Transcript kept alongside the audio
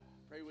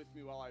with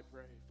me while I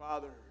pray.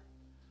 Father,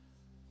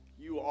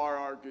 you are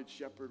our good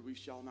shepherd, we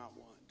shall not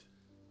want.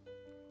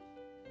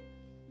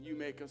 You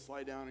make us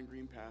lie down in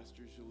green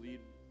pastures, you lead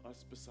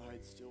us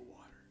beside still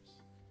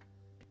waters.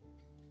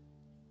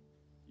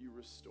 You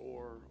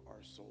restore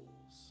our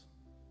souls.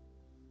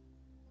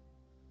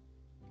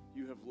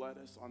 You have led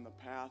us on the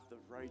path of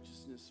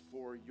righteousness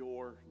for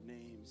your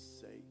name's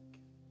sake.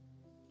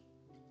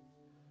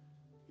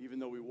 Even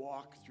though we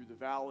walk through the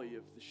valley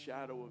of the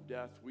shadow of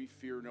death, we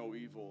fear no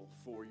evil,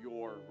 for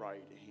your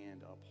right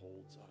hand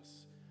upholds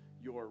us.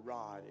 Your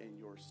rod and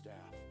your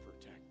staff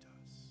protect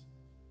us.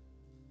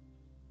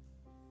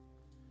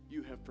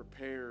 You have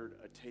prepared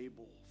a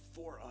table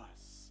for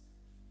us,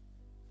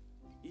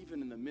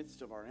 even in the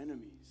midst of our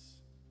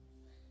enemies.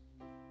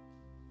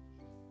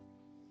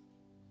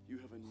 You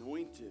have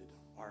anointed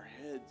our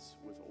heads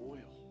with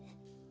oil.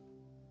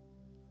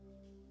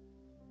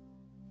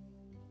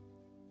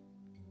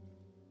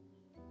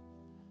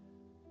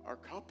 Our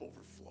cup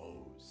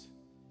overflows.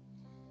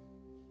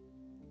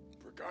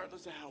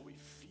 Regardless of how we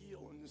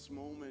feel in this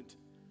moment,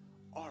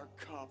 our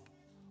cup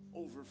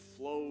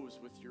overflows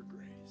with your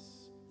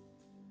grace.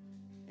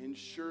 And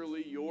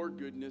surely your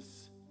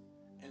goodness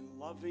and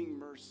loving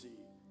mercy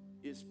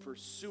is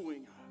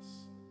pursuing us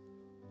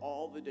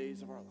all the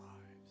days of our lives.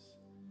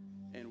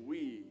 And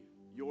we,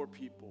 your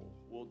people,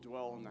 will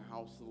dwell in the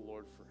house of the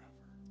Lord forever.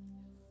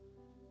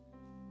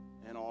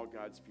 And all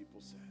God's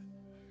people said,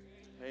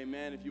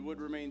 amen. If you would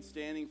remain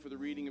standing for the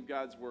reading of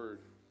God's word.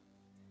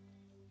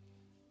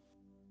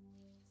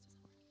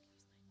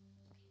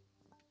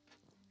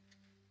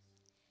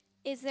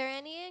 Is there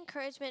any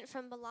encouragement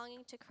from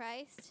belonging to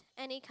Christ?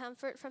 Any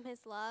comfort from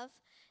his love?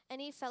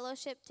 Any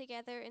fellowship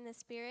together in the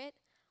Spirit?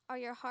 Are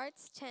your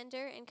hearts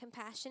tender and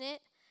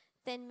compassionate?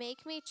 Then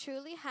make me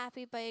truly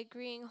happy by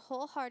agreeing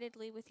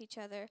wholeheartedly with each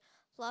other,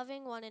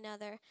 loving one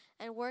another,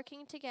 and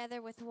working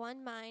together with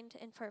one mind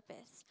and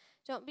purpose.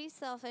 Don't be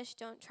selfish,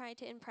 don't try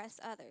to impress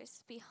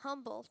others. Be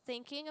humble,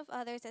 thinking of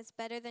others as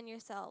better than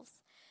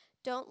yourselves.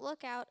 Don't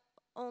look out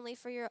only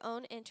for your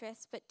own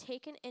interests, but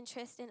take an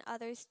interest in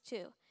others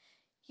too.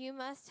 You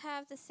must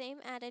have the same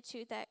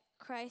attitude that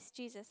Christ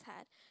Jesus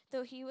had.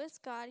 Though he was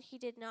God, he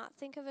did not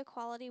think of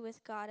equality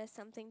with God as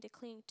something to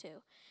cling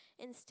to.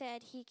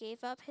 Instead, he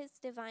gave up his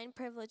divine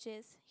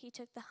privileges. He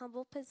took the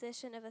humble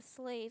position of a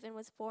slave and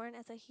was born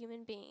as a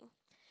human being.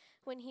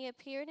 When he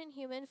appeared in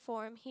human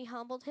form, he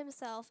humbled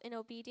himself in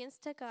obedience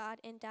to God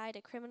and died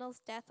a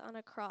criminal's death on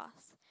a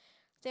cross.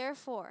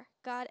 Therefore,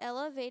 God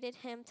elevated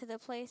him to the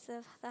place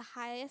of the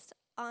highest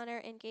honor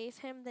and gave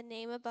him the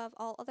name above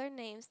all other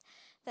names,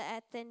 that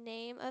at the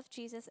name of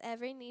Jesus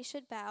every knee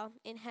should bow,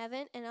 in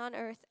heaven and on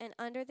earth and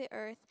under the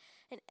earth,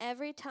 and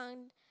every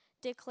tongue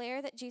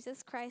declare that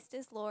Jesus Christ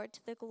is Lord,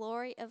 to the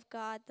glory of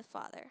God the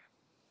Father.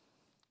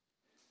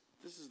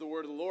 This is the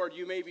word of the Lord.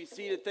 You may be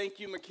seated. Thank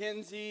you,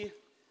 Mackenzie.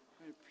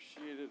 I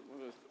appreciate it.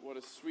 What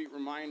a sweet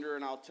reminder,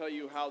 and I'll tell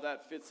you how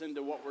that fits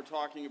into what we're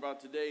talking about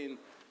today and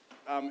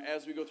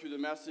as we go through the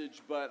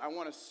message. But I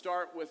want to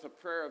start with a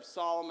prayer of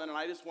Solomon, and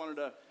I just wanted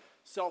to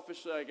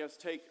selfishly, I guess,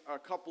 take a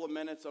couple of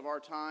minutes of our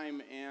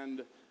time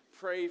and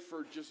pray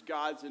for just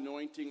God's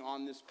anointing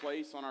on this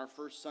place on our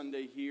first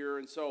Sunday here.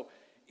 And so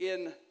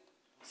in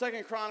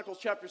 2 Chronicles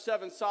chapter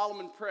 7,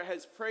 Solomon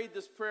has prayed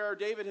this prayer.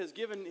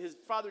 His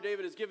father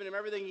David has given him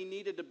everything he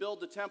needed to build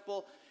the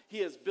temple. He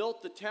has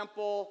built the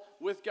temple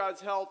with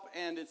God's help,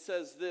 and it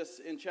says this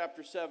in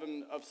chapter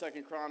 7 of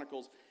 2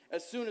 Chronicles.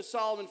 As soon as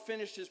Solomon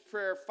finished his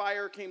prayer,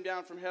 fire came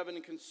down from heaven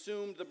and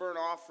consumed the burnt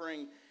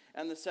offering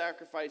and the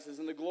sacrifices,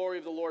 and the glory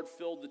of the Lord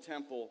filled the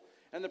temple.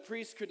 And the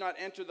priests could not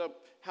enter the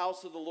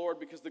house of the Lord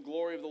because the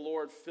glory of the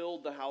Lord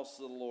filled the house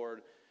of the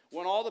Lord.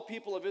 When all the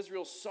people of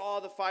Israel saw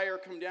the fire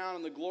come down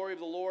and the glory of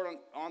the Lord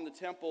on the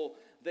temple,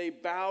 they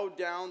bowed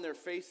down their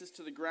faces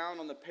to the ground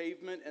on the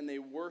pavement, and they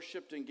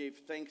worshiped and gave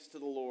thanks to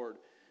the Lord,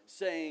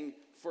 saying,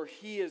 "For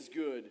he is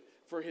good,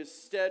 for his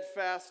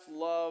steadfast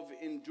love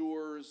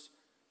endures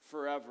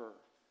forever."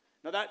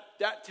 Now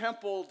that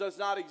temple does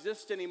not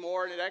exist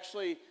anymore, and it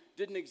actually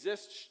didn't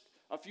exist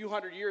a few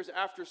hundred years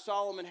after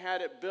Solomon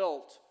had it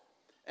built.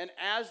 And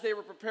as they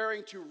were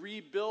preparing to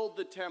rebuild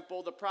the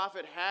temple, the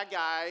prophet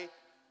Haggai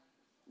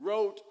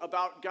wrote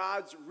about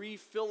God's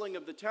refilling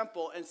of the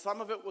temple, and some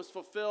of it was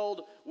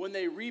fulfilled when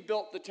they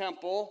rebuilt the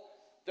temple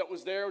that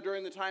was there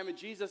during the time of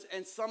Jesus,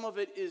 and some of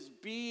it is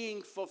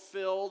being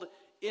fulfilled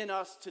in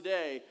us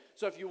today.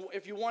 So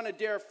if you want to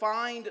dare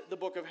find the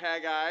book of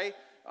Haggai,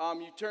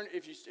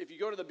 if you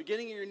go to the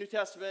beginning of your New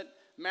Testament,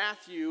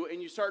 Matthew,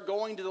 and you start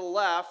going to the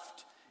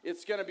left,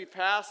 it's going to be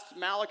past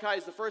Malachi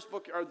is the first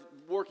book, or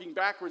working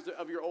backwards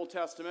of your Old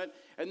Testament,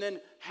 and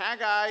then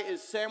Haggai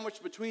is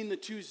sandwiched between the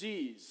two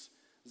Z's.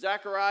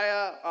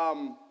 Zechariah,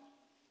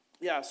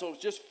 so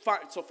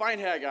find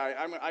Haggai.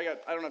 I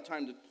don't have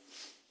time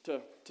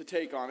to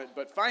take on it,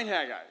 but find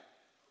Haggai,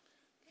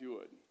 if you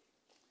would.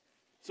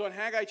 So in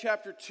Haggai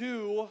chapter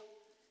 2,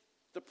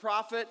 the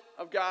prophet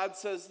of God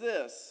says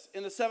this: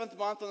 in the 7th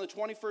month, on the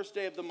 21st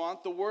day of the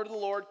month, the word of the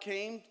Lord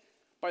came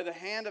by the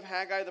hand of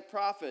Haggai the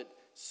prophet.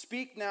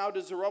 Speak now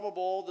to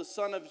Zerubbabel, the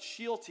son of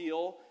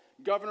Shealtiel,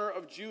 governor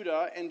of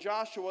Judah, and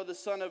Joshua the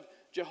son of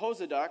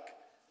Jehozadak,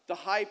 the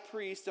high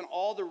priest, and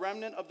all the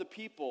remnant of the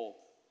people.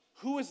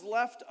 Who is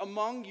left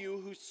among you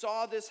who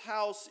saw this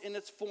house in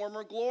its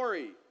former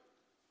glory?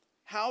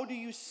 How do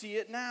you see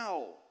it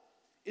now?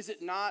 Is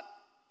it not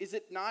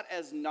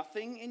as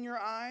nothing in your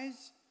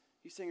eyes?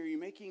 He's saying, are you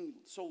making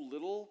so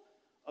little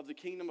of the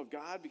kingdom of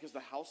God because the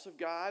house of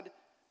God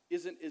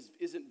isn't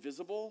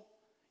visible?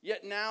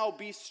 Yet now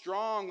be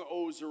strong,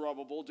 O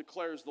Zerubbabel,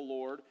 declares the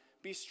Lord.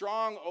 Be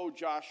strong, O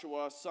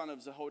Joshua, son of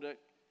Jehozadak,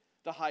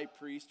 the high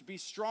priest. Be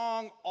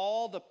strong,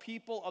 all the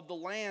people of the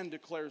land,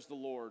 declares the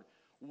Lord.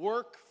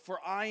 Work, for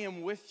I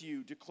am with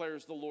you,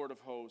 declares the Lord of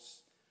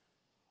hosts.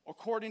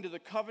 According to the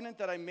covenant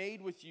that I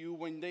made with you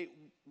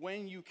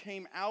when you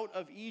came out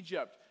of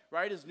Egypt.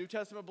 Right, as New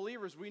Testament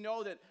believers, we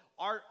know that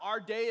our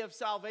day of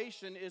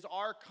salvation is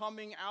our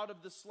coming out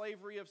of the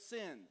slavery of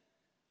sin.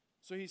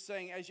 So he's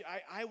saying,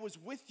 I was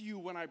with you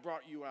when I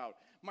brought you out.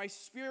 My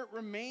spirit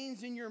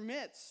remains in your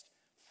midst.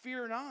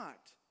 Fear not.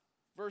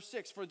 Verse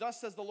 6, for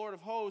thus says the Lord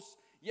of hosts,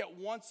 yet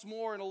once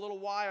more in a little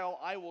while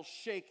I will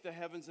shake the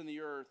heavens and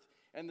the earth,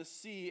 and the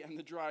sea and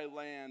the dry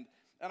land.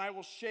 And I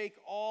will shake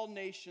all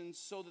nations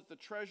so that the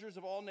treasures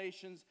of all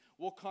nations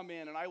will come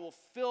in, and I will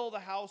fill the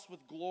house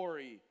with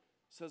glory,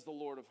 says the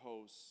Lord of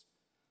hosts.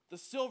 The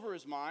silver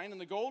is mine,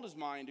 and the gold is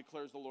mine,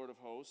 declares the Lord of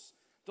hosts.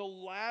 The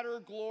latter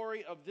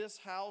glory of this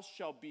house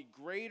shall be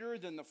greater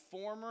than the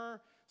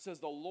former, says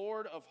the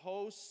Lord of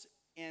hosts,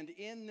 and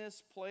in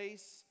this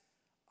place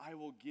I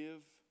will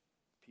give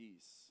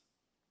peace,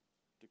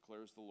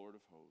 declares the Lord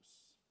of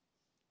hosts.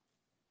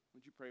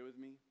 Would you pray with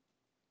me?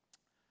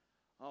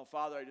 Oh,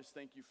 Father, I just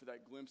thank you for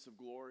that glimpse of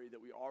glory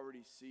that we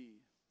already see.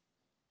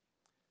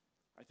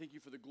 I thank you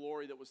for the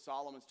glory that was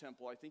Solomon's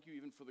temple. I thank you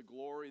even for the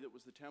glory that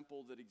was the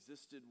temple that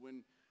existed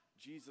when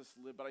Jesus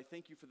lived. But I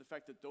thank you for the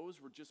fact that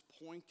those were just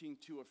pointing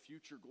to a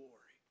future glory.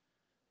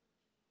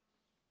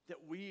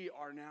 That we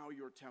are now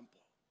your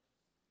temple.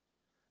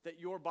 That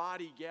your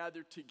body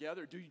gathered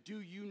together.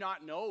 Do you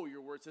not know,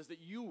 your word says,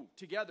 that you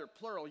together,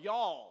 plural,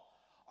 y'all,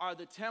 are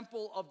the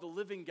temple of the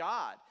living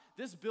God.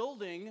 This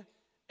building,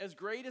 as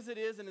great as it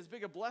is and as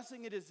big a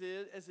blessing as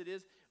it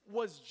is,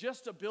 was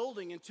just a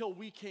building until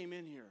we came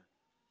in here.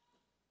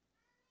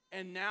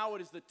 And now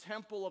it is the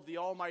temple of the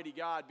Almighty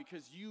God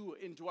because you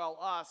indwell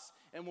us.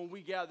 And when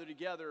we gather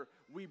together,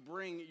 we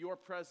bring your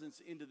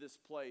presence into this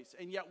place.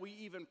 And yet we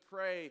even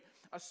pray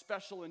a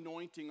special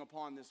anointing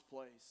upon this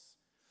place.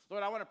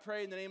 Lord, I want to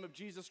pray in the name of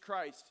Jesus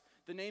Christ,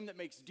 the name that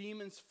makes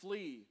demons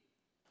flee.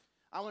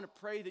 I want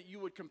to pray that you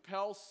would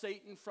compel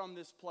Satan from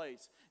this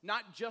place,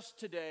 not just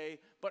today,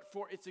 but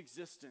for its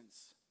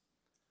existence.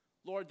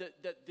 Lord,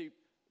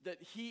 that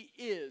he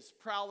is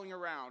prowling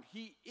around.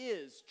 He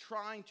is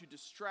trying to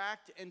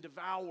distract and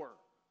devour.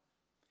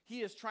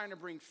 He is trying to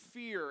bring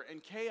fear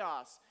and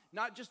chaos,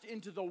 not just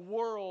into the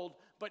world,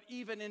 but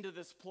even into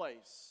this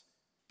place.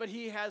 But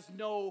he has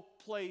no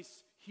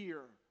place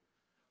here.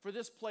 For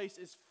this place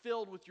is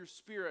filled with your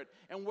Spirit,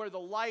 and where the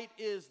light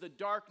is, the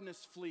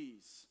darkness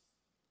flees.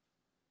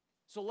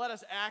 So let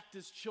us act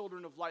as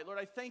children of light. Lord,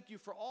 I thank you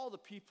for all the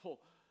people,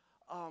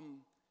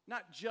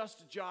 not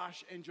just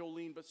Josh and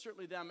Jolene, but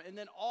certainly them, and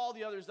then all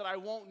the others that I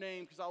won't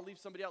name because I'll leave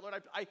somebody out. Lord,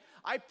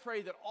 I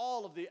pray that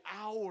all of the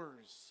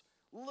hours,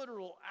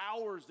 literal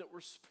hours that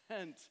were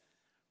spent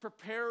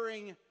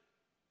preparing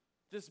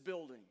this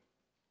building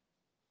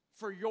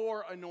for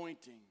your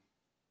anointing,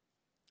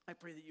 I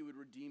pray that you would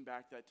redeem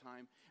back that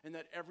time and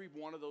that every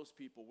one of those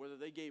people, whether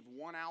they gave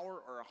 1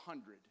 hour or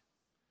 100,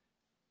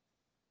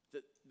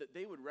 that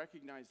they would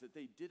recognize that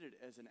they did it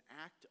as an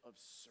act of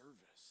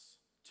service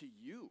to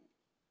you.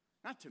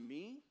 Not to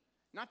me,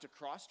 not to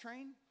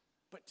Cross-Train,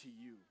 but to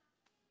you.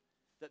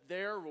 That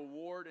their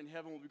reward in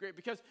heaven will be great.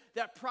 Because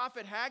that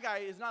prophet Haggai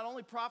is not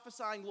only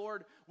prophesying,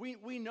 Lord,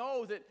 we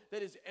know that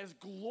as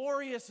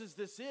glorious as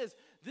this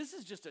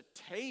is just a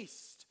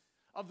taste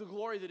of the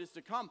glory that is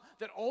to come.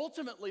 That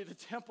ultimately the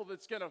temple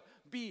that's going to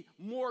be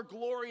more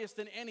glorious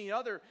than any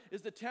other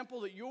is the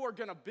temple that you are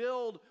going to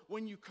build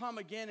when you come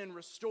again and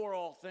restore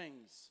all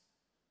things.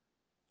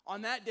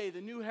 On that day,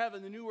 the new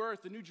heaven, the new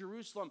earth, the new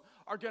Jerusalem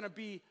are going to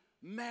be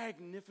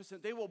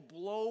magnificent. They will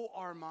blow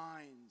our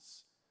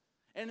minds.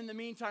 And in the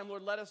meantime,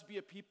 Lord, let us be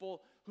a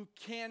people who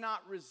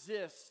cannot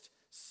resist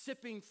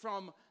sipping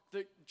from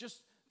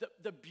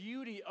the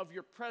beauty of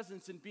your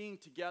presence and being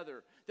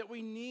together. That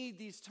we need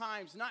these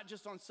times, not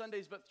just on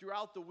Sundays, but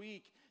throughout the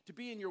week, to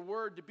be in your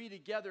word, to be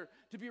together,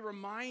 to be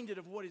reminded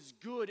of what is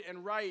good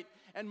and right,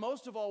 and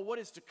most of all, what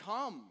is to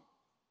come.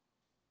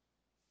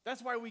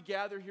 That's why we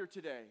gather here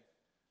today.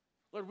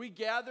 Lord, we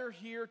gather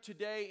here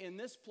today in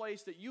this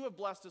place that you have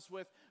blessed us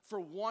with for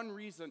one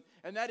reason,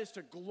 and that is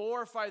to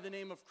glorify the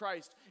name of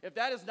Christ. If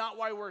that is not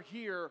why we're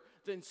here,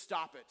 then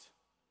stop it.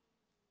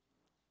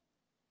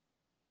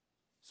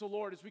 So,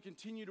 Lord, as we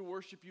continue to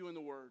worship you in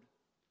the Word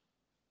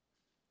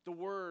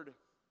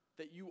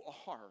that you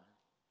are,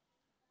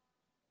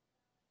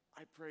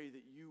 I pray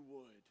that you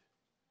would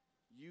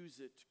use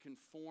it to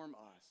conform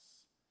us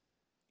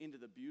into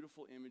the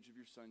beautiful image of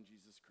your Son,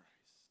 Jesus Christ.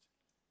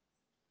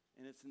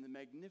 And it's in the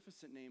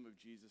magnificent name of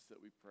Jesus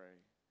that we pray.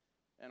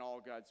 And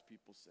all God's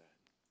people said,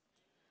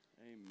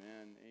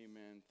 amen,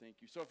 amen, thank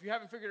you. So if you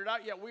haven't figured it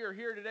out yet, we are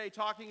here today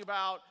talking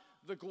about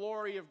the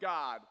glory of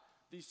God,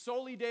 the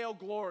Soli Deo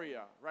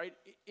Gloria, right?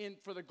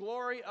 For the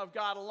glory of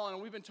God alone.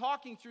 And we've been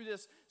talking through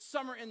this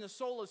Summer in the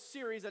Solas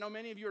series. I know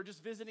many of you are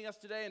just visiting us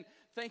today, and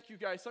thank you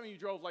guys. Some of you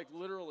drove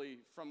literally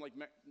from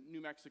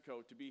New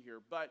Mexico to be here,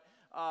 but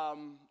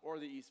or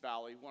the East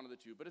Valley, one of the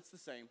two, but it's the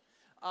same.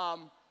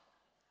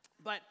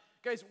 But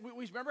guys,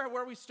 we remember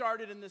where we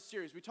started in this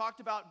series. We talked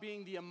about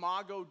being the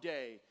Imago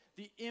Dei,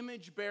 the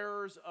image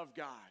bearers of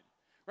God.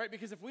 Right?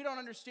 Because if we don't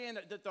understand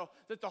that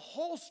the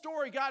whole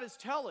story God is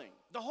telling,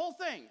 the whole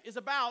thing is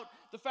about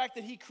the fact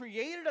that he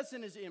created us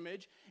in his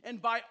image, and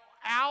by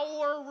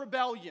our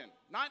rebellion,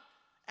 not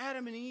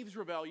Adam and Eve's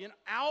rebellion,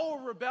 our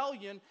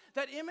rebellion,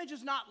 that image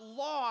is not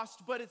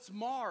lost, but it's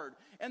marred.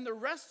 And the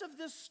rest of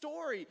this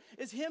story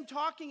is him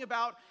talking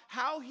about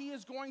how he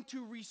is going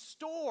to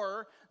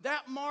restore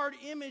that marred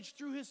image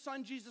through his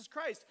son, Jesus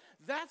Christ.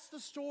 That's the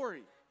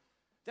story.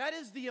 That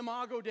is the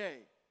Imago Dei.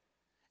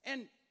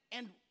 And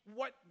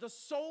what the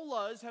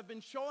solas have been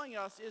showing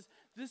us is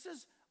this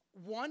is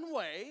one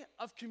way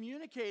of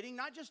communicating,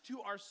 not just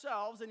to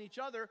ourselves and each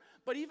other,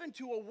 but even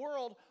to a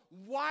world,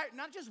 why,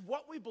 not just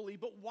what we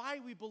believe, but why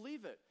we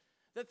believe it.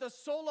 That the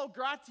sola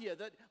gratia,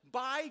 that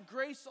by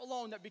grace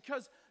alone, that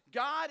because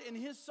God in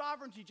his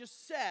sovereignty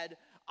just said,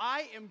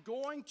 I am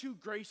going to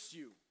grace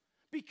you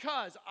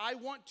because I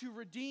want to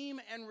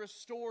redeem and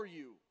restore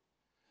you.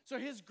 So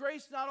his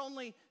grace not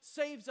only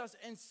saves us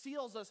and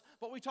seals us,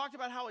 but we talked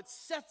about how it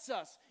sets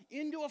us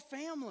into a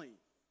family,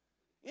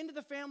 into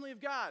the family of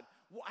God.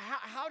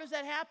 How does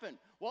that happen?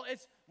 Well,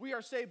 we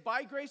are saved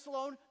by grace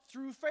alone,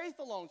 through faith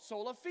alone,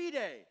 sola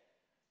fide.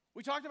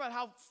 We talked about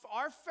how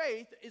our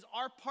faith is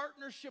our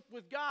partnership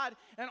with God,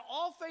 and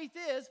all faith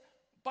is,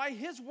 by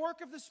his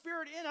work of the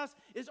Spirit in us,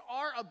 is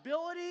our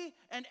ability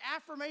and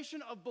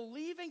affirmation of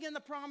believing in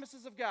the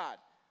promises of God.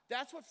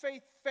 That's what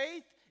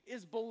faith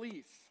is,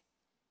 belief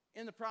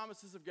in the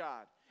promises of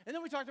God. And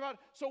then we talked about,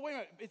 so wait a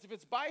minute, if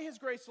it's by his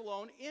grace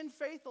alone, in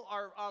faith,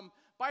 or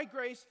by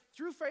grace,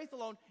 through faith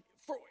alone,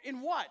 in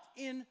what?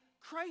 In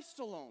Christ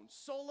alone,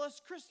 solus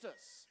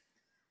Christus.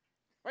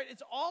 Right?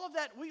 It's all of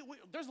that.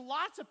 There's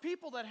lots of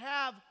people that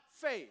have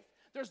faith.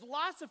 There's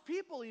lots of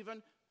people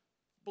even,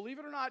 believe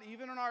it or not,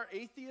 even in our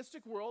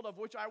atheistic world, of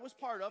which I was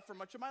part of for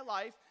much of my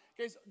life,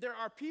 guys, there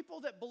are people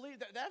that believe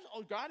that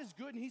God is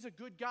good and he's a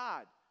good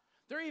God.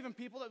 There are even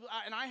people that,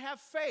 and I have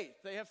faith.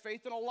 They have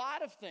faith in a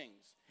lot of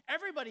things.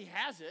 Everybody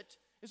has it.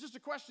 It's just a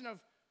question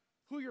of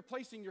who you're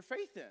placing your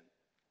faith in,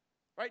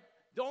 right?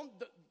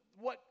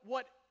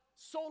 What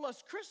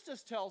solus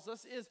Christus tells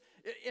us is,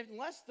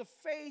 unless the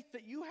faith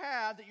that you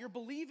have, that you're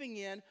believing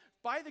in,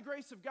 by the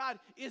grace of God,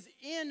 is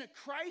in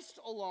Christ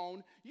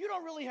alone, you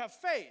don't really have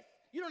faith.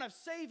 You don't have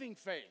saving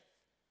faith.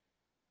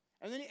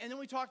 And then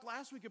we talked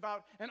last week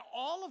about, and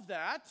all of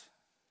that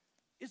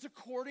is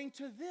according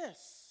to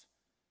this.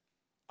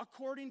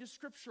 According to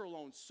Scripture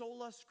alone,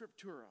 sola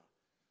scriptura.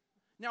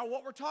 Now,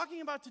 what we're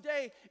talking about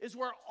today is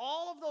where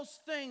all of those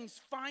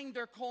things find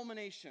their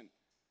culmination.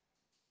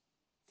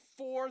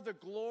 For the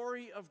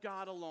glory of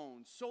God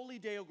alone, Soli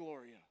Deo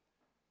Gloria.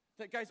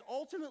 That, guys,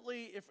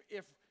 ultimately,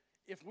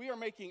 if we are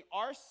making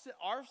our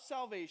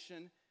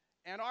salvation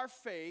and our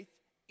faith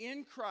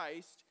in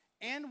Christ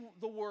and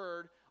the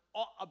Word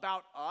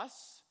about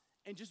us,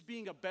 and just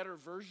being a better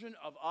version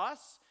of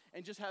us,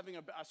 and just having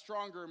a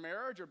stronger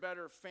marriage or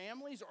better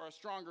families or a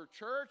stronger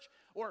church,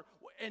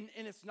 and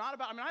it's not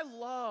about, I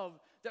love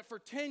that for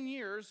 10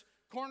 years,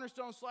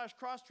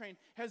 Cornerstone/Crosstrain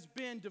has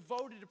been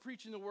devoted to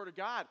preaching the Word of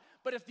God.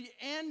 But if the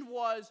end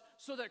was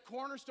so that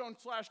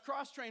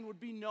Cornerstone/Crosstrain would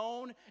be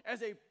known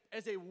as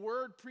a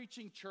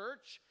word-preaching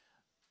church,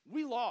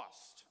 we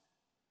lost.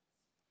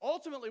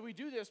 Ultimately, we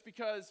do this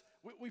because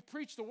we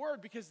preach the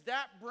Word because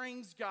that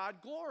brings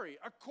God glory,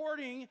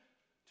 according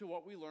to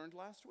what we learned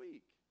last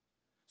week.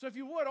 So if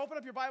you would, open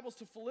up your Bibles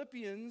to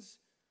Philippians.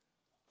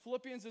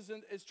 Philippians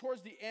is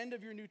towards the end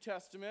of your New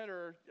Testament,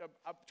 or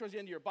towards the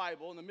end of your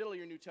Bible, in the middle of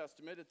your New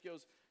Testament. It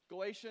goes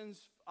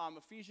Galatians,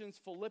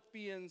 Ephesians,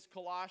 Philippians,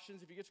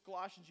 Colossians. If you get to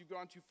Colossians, you've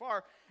gone too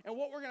far. And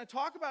what we're going to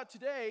talk about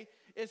today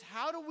is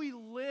how do we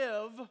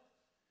live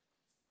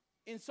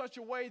in such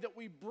a way that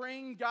we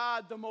bring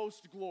God the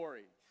most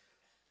glory?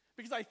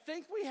 Because I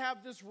think we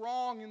have this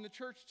wrong in the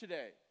church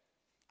today.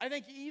 I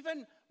think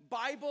even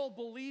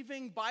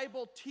Bible-believing,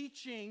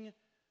 Bible-teaching,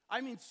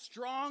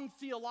 strong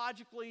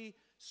theologically,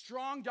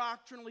 strong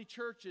doctrinally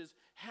churches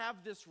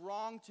have this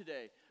wrong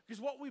today.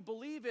 Because what we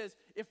believe is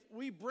if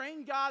we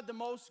bring God the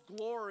most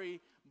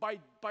glory by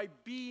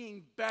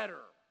being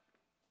better,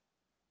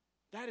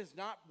 that is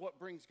not what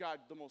brings God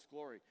the most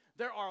glory.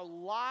 There are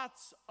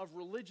lots of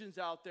religions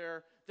out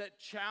there that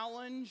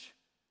challenge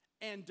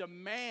and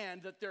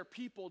demand that their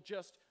people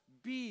just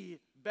be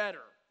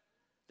better.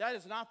 That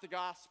is not the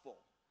gospel.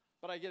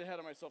 But I get ahead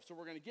of myself. So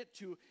we're going to get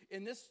to,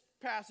 in this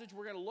passage,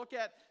 we're going to look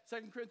at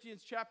 2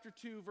 Corinthians chapter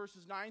 2,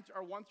 verses 1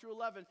 through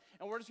 11,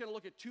 and we're just going to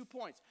look at 2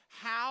 points.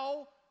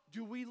 How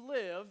do we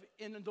live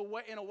in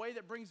a way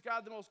that brings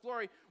God the most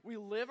glory? We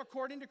live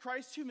according to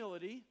Christ's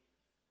humility,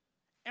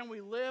 and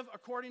we live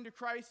according to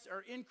Christ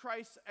or in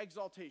Christ's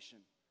exaltation.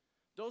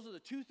 Those are the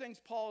two things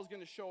Paul is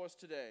going to show us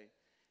today.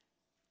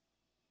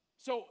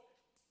 So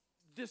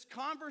this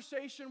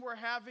conversation we're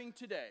having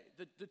today,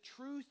 the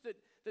truth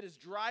that is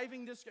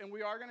driving this, and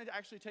we are going to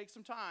actually take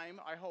some time,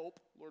 I hope,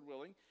 Lord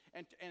willing,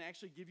 and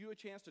actually give you a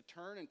chance to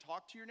turn and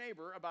talk to your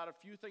neighbor about a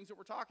few things that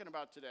we're talking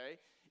about today,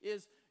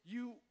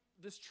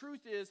 this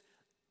truth is,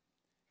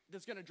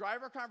 that's going to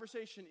drive our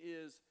conversation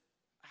is,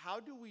 how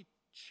do we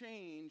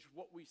change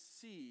what we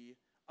see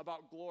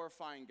about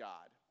glorifying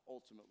God,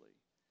 ultimately?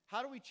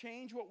 How do we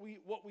change what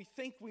we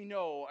think we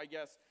know, I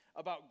guess,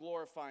 about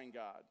glorifying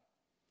God?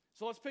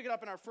 So let's pick it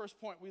up in our first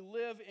point. We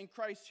live in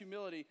Christ's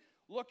humility.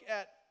 Look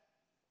at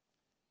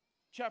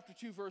chapter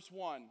 2, verse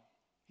 1.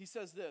 He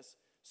says this,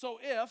 so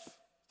if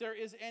there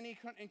is any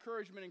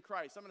encouragement in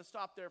Christ. I'm going to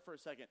stop there for a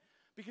second.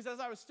 Because as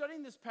I was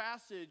studying this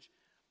passage,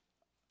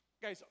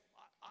 guys,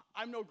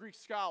 I'm no Greek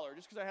scholar.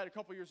 Just because I had a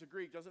couple years of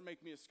Greek doesn't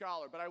make me a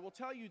scholar. But I will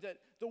tell you that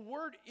the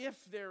word if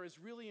there is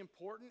really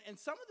important. And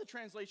some of the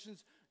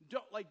translations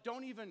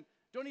don't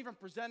even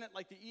present it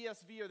like the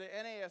ESV or the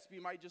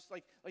NASB might just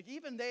like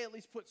even they at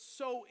least put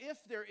so if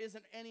there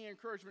isn't any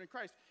encouragement in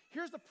Christ.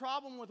 Here's the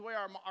problem with the way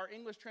our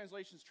English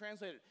translations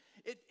translate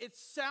it. It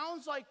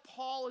sounds like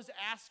Paul is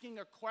asking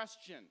a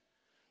question.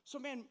 So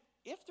man,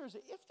 if there's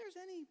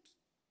any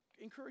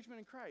encouragement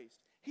in Christ,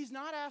 he's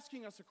not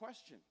asking us a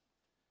question.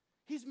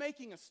 He's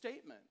making a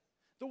statement.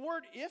 The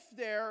word if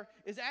there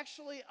is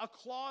actually a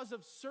clause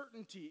of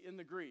certainty in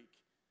the Greek.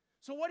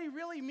 So what he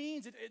really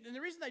means, and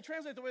the reason they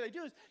translate the way they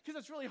do is because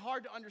it's really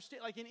hard to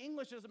understand. Like in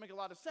English, it doesn't make a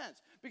lot of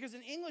sense. Because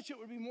in English,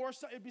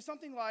 it'd be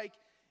something like,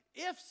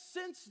 if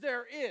since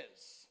there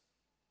is,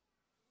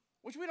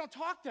 which we don't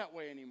talk that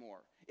way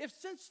anymore. If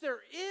since there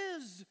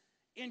is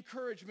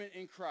encouragement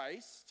in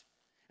Christ,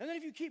 and then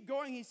if you keep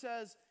going, he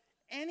says,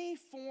 any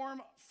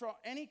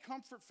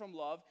comfort from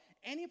love,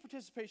 any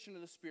participation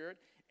of the Spirit,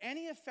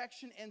 any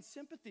affection and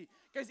sympathy.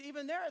 Guys,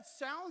 even there, it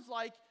sounds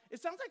like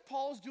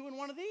Paul's doing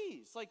one of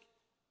these. Like,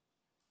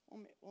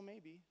 well,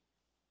 maybe.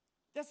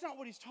 That's not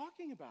what he's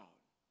talking about.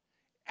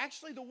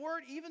 Actually,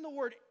 even the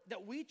word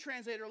that we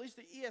translate, or at least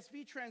the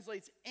ESV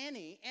translates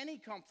any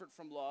comfort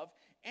from love,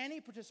 any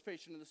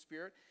participation of the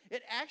Spirit,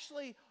 it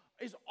actually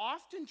is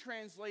often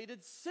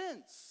translated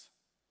since.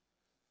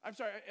 I'm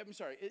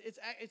sorry.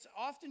 It's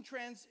often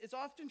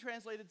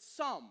translated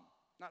some,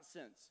 not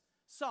since.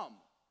 Some.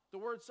 The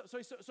word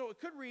so it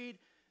could read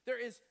there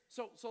is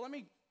so let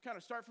me kind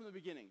of start from the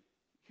beginning.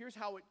 Here's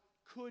how it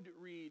could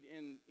read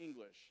in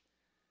English.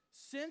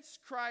 Since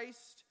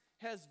Christ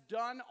has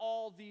done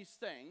all these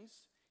things,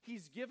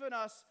 he's given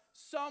us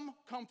some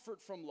comfort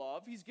from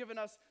love. He's given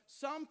us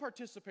some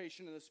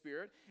participation in the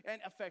Spirit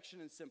and affection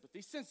and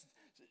sympathy. Since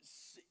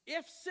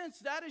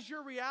that is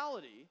your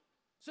reality,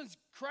 since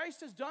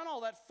Christ has done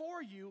all that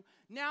for you,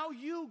 now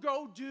you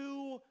go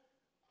do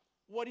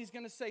what he's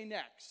going to say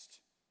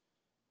next,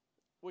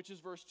 which is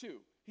verse 2.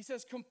 He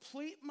says,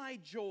 complete my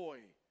joy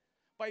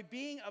by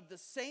being of the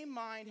same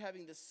mind,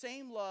 having the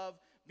same love,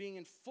 being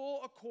in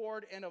full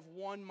accord and of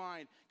one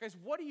mind. Guys,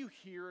 what do you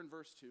hear in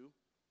verse 2?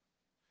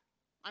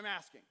 I'm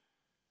asking.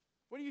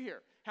 What do you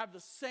hear? Have the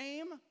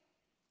same,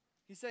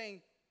 he's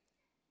saying,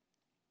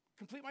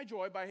 complete my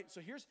joy by,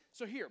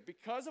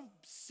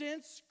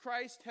 since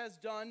Christ has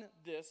done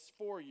this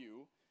for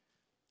you,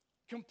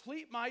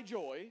 complete my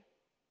joy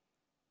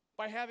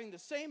by having the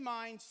same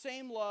mind,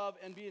 same love,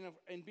 and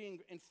being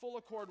in full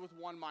accord with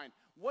one mind.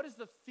 What is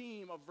the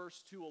theme of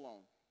verse 2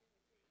 alone?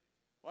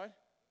 What?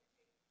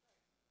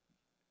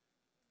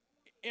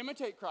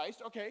 Imitate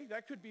Christ. Okay,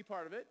 that could be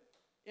part of it.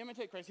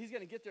 Imitate Christ. He's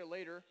going to get there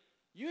later.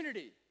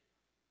 Unity.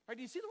 Right?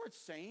 Do you see the word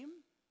same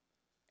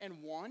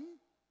and one?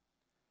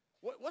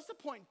 What's the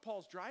point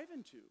Paul's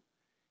driving to?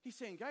 He's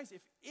saying, guys,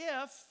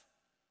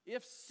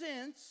 if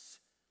since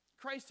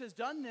Christ has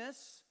done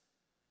this,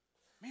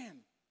 man,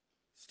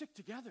 stick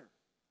together.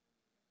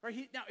 Right?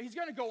 He's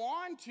going to go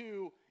on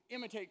to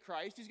imitate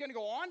Christ. He's going to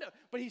go on to,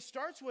 but he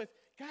starts with,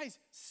 guys,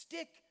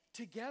 stick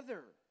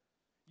together.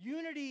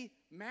 Unity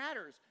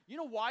matters. You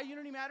know why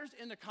unity matters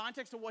in the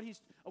context of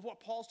what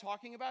Paul's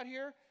talking about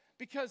here?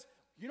 Because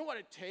you know what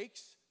it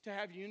takes to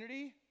have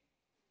unity?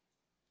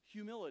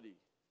 Humility.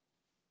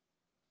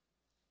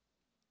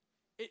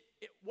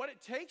 What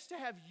it takes to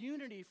have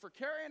unity, for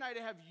Carrie and I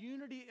to have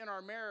unity in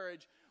our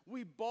marriage,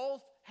 we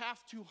both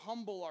have to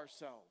humble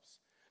ourselves.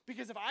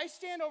 Because if I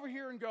stand over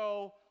here and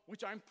go,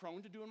 which I'm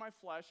prone to do in my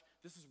flesh,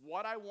 this is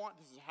what I want,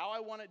 this is how I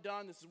want it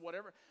done, this is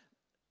whatever.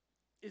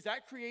 Is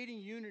that creating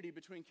unity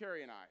between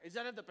Carrie and I? Does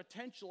that have the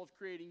potential of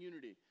creating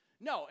unity?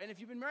 No, and if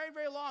you've been married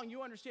very long,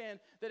 you understand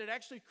that it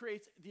actually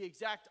creates the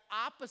exact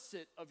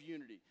opposite of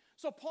unity.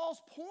 So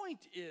Paul's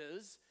point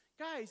is,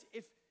 guys,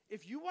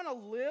 if you want to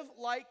live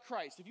like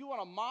Christ, if you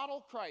want to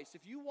model Christ,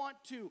 if you want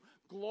to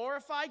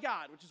glorify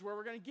God, which is where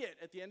we're going to get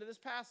at the end of this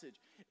passage,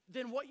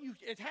 then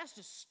it has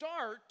to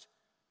start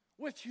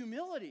with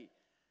humility.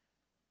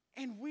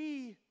 And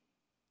we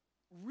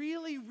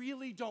really,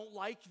 really don't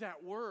like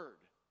that word.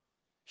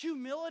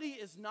 Humility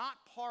is not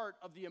part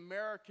of the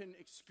American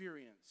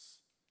experience.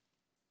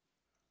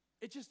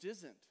 It just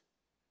isn't.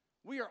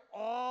 We are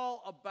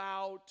all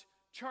about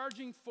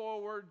charging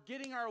forward,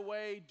 getting our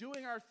way,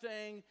 doing our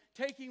thing,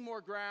 taking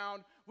more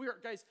ground.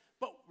 Guys,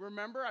 but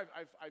remember,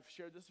 I've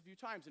shared this a few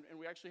times, and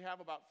we actually have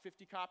about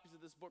 50 copies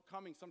of this book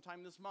coming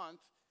sometime this month.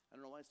 I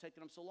don't know why it's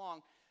taking them so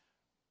long.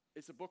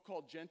 It's a book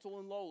called Gentle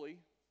and Lowly,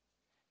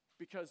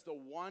 because the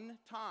one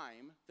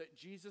time that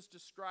Jesus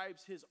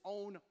describes his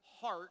own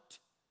heart,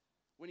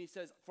 when he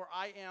says, "For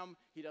I am,"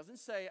 he doesn't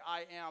say,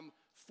 "I am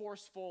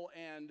forceful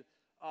and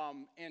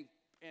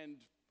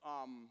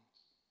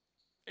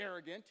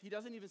arrogant." He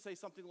doesn't even say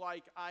something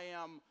like, "I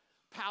am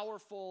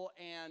powerful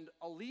and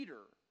a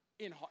leader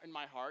in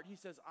my heart." He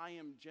says, "I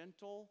am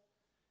gentle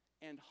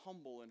and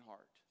humble in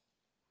heart."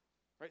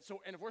 Right?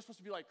 So, and if we're supposed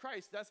to be like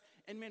Christ,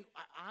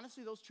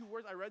 honestly, those two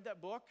words, I read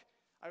that book.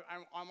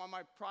 I'm on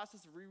my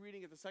process of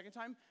rereading it the second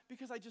time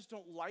because I just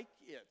don't like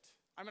it.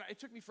 I mean, it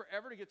took me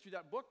forever to get through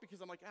that book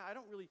because I'm like, I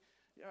don't really,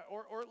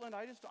 Ortland,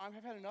 I've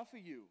had enough of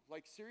you.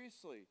 Like,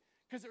 seriously.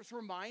 Because it's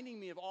reminding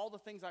me of all the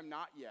things I'm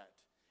not yet.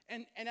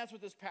 And that's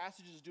what this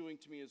passage is doing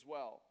to me as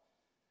well.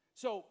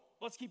 So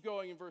let's keep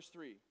going in verse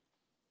 3.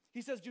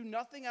 He says, do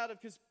nothing out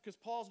of, because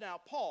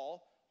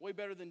Paul, way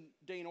better than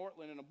Dane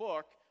Ortland in a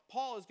book,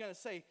 Paul is going to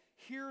say,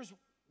 here's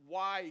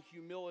why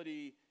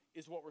humility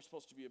is what we're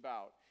supposed to be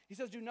about. He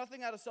says, do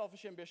nothing out of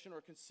selfish ambition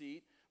or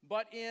conceit,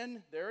 but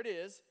in, there it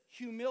is,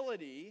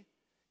 humility,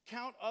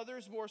 count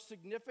others more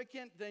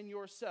significant than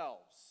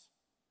yourselves.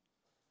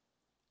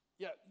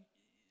 Yeah,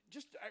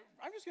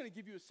 I'm just going to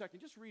give you a second.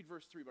 Just read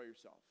verse 3 by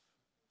yourself.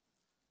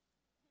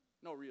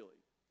 No,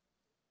 really.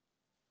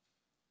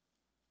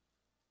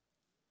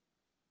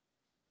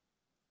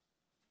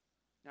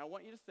 Now, I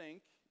want you to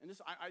think, and this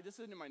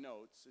isn't in my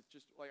notes. It's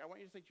just like I want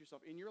you to think to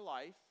yourself, in your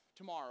life,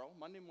 tomorrow,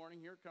 Monday morning,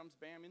 here it comes,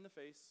 bam, in the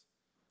face.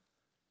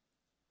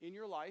 In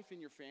your life, in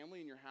your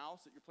family, in your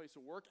house, at your place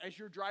of work, as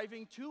you're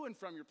driving to and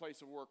from your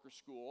place of work or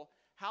school,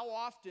 how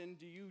often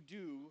do you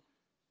do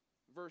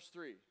verse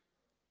 3?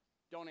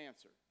 Don't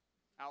answer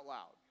out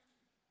loud.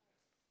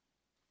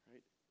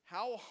 Right?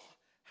 How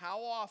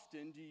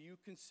often do you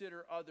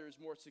consider others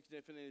more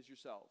significant as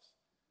yourselves?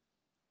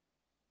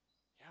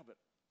 Yeah, but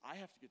I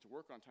have to get to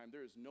work on time.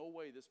 There is no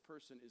way this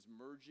person is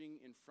merging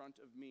in front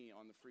of me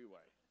on the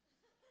freeway.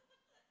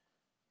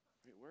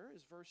 Wait, where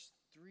is verse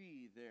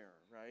 3 there,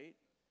 right?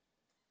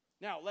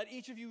 Now, let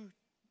each of you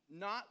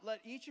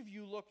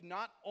look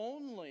not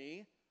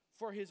only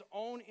for his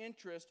own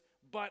interest,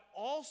 but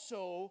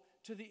also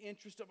to the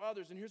interest of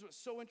others. And here's what's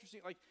so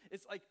interesting.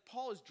 It's like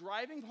Paul is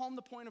driving home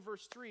the point of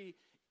verse 3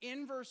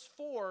 in verse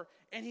 4,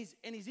 and he's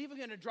even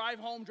going to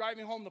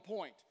driving home the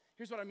point.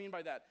 Here's what I mean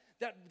by that.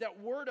 That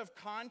word of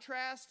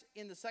contrast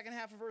in the second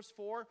half of verse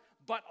 4,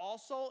 but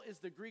also, is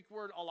the Greek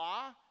word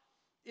Allah.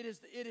 It is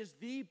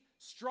the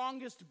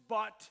strongest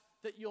but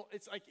that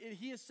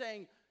he is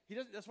saying,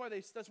 that's why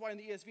in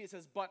the ESV it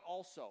says but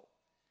also.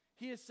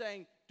 He is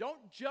saying,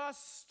 don't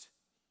just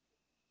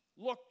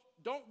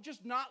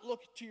not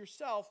look to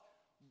yourself,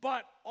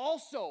 but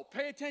also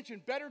pay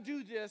attention, better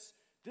do this.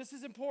 This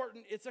is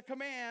important. It's a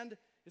command.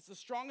 It's the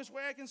strongest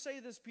way I can say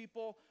this,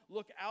 people.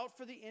 Look out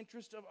for the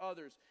interest of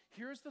others.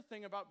 Here's the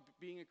thing about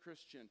being a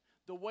Christian.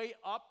 The way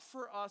up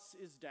for us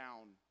is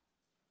down.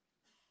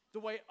 The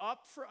way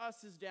up for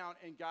us is down.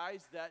 And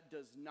guys, that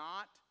does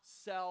not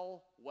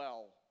sell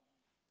well.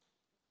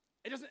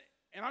 It doesn't,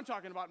 and I'm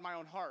talking about my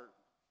own heart.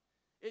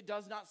 It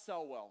does not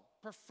sell well.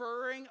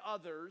 Preferring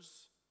others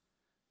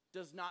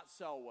does not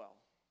sell well.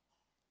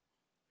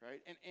 Right?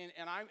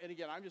 And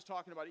again, I'm just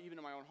talking about it even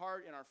in my own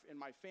heart, in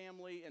my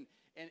family,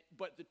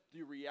 but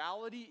the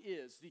reality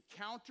is, the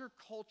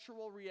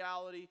countercultural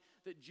reality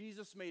that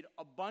Jesus made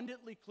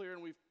abundantly clear,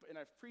 and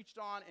I've preached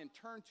on and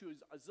turned to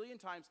a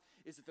zillion times,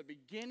 is at the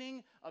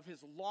beginning of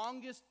his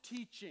longest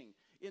teaching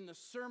in the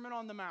Sermon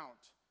on the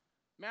Mount,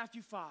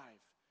 Matthew 5.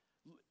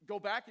 Go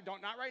back,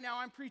 not right now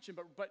I'm preaching,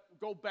 but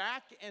go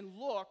back and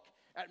look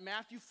at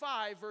Matthew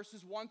 5,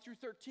 verses 1 through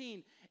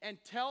 13, and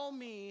tell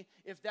me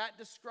if that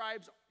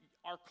describes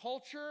our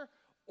culture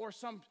or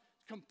some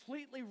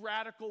completely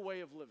radical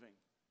way of living.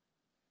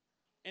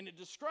 And it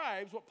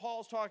describes what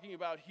Paul's talking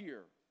about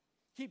here.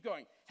 Keep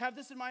going. Have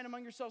this in mind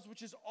among yourselves,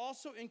 which is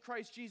also in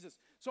Christ Jesus.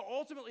 So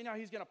ultimately now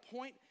he's going to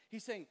point,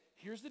 he's saying,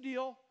 here's the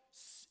deal.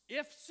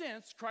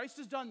 Since Christ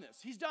has done this,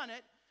 he's done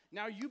it,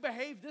 now you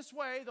behave this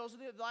way. Those are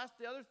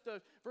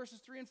the verses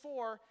 3 and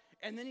 4.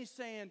 And then he's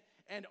saying,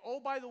 and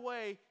oh, by the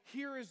way,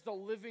 here is the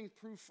living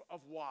proof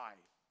of why.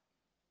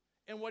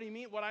 And what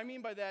I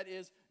mean by that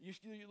is, you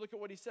look at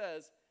what he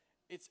says,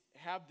 it's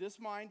have this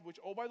mind, which,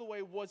 oh, by the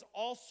way, was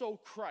also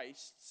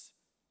Christ's,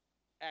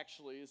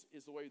 actually,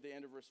 is the way the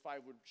end of verse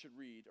 5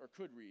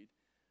 could read.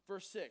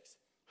 Verse 6,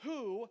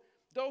 who,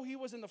 though he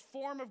was in the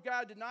form of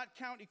God, did not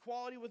count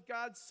equality with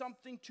God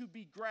something to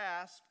be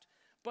grasped,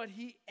 but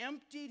he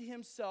emptied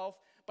himself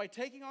by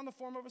taking on the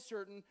form of a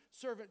certain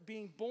servant,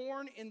 being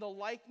born in the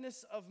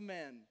likeness of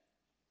men.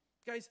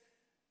 Guys,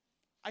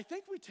 I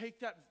think we take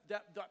that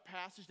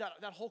passage, that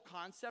whole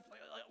concept,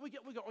 we go,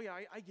 oh yeah,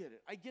 I get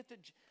it.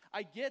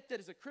 I get that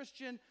as a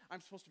Christian, I'm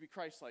supposed to be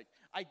Christ-like.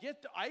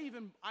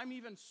 I'm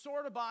even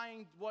sort of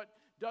buying what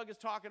Doug is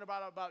talking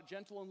about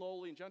gentle and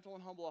lowly and gentle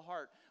and humble of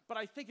heart. But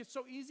I think it's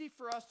so easy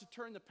for us to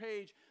turn the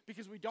page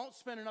because we don't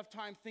spend enough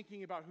time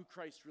thinking about who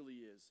Christ really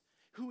is,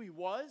 who he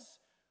was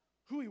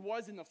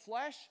in the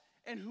flesh,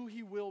 and who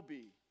he will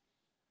be.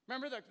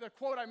 Remember the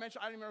quote I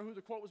mentioned? I don't remember who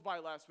the quote was by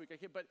last week.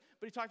 But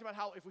he talked about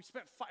how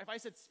if I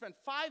said spend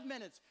 5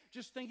 minutes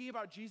just thinking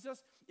about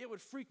Jesus, it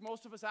would freak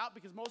most of us out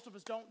because most of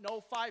us don't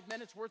know 5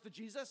 minutes worth of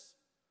Jesus,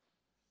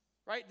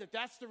 right?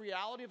 That's the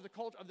reality of the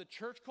culture, of the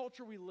church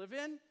culture we live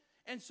in.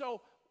 And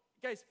so,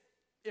 guys,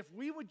 if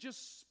we would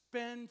just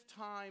spend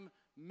time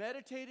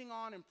meditating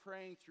on and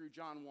praying through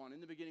John 1.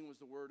 In the beginning was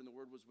the Word, and the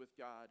Word was with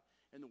God,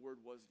 and the Word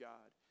was God.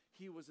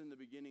 He was in the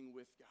beginning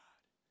with God.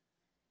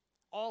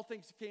 All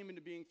things came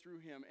into being through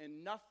him,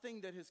 and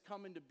nothing that has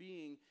come into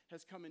being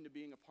has come into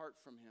being apart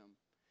from him.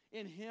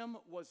 In him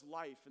was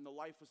life, and the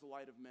life was the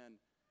light of men.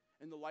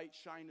 And the light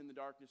shined in the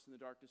darkness, and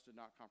the darkness did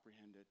not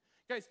comprehend it.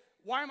 Guys,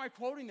 why am I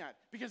quoting that?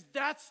 Because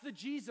that's the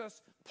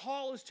Jesus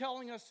Paul is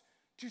telling us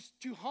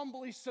to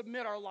humbly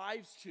submit our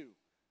lives to.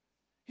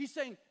 He's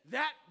saying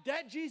that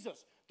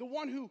Jesus, the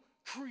one who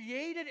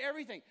created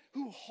everything,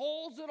 who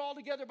holds it all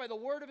together by the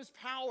word of his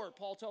power,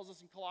 Paul tells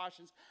us in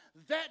Colossians,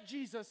 that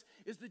Jesus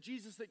is the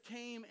Jesus that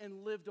came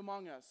and lived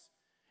among us.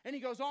 And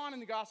he goes on in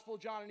the Gospel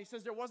of John, and he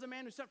says, there was a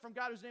man who sent from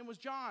God whose name was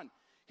John.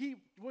 He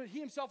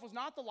himself was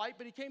not the light,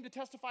 but he came to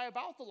testify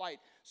about the light,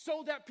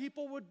 so that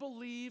people would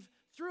believe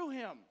through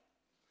him.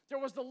 There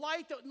was the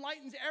light that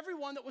enlightens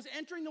everyone that was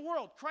entering the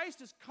world.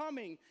 Christ is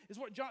coming, is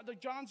what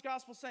John's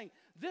Gospel is saying.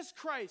 This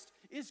Christ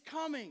is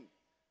coming.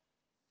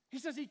 He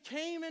says he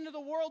came into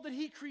the world that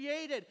he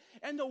created,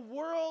 and the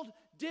world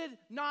did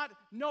not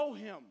know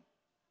him.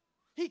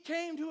 He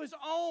came to his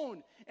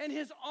own, and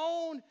his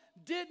own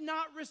did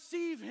not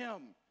receive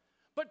him.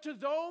 But to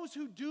those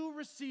who do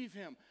receive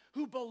him,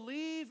 who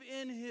believe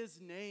in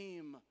his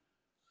name,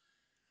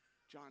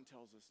 John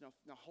tells us.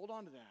 Now hold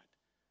on to that,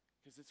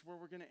 because it's where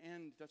we're going to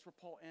end. That's where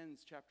Paul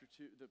ends chapter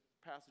 2, the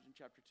passage in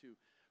chapter 2.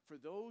 For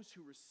those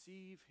who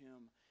receive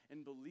him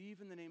and believe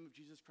in the name of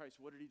Jesus Christ,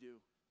 what did he do?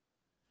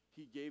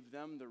 He gave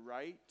them the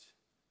right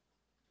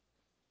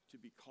to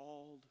be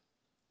called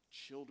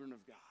children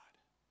of God,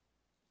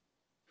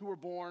 who were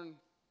born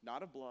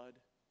not of blood,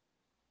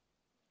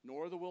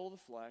 nor the will of the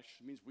flesh.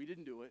 It means we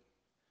didn't do it.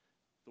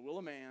 The will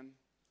of man,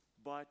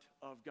 but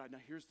of God. Now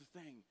here's the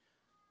thing.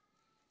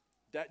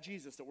 That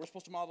Jesus that we're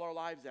supposed to model our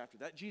lives after,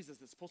 that Jesus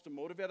that's supposed to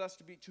motivate us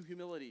to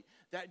humility,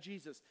 that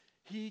Jesus,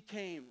 he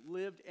came,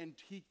 lived, and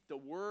the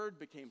Word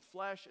became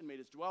flesh and made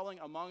his dwelling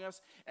among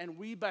us, and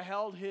we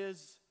beheld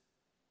his...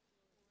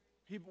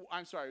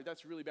 I'm sorry,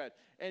 that's really bad.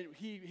 And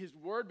his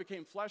word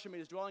became flesh and made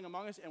his dwelling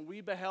among us, and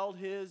we beheld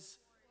his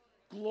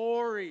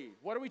glory.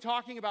 What are we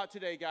talking about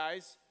today,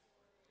 guys?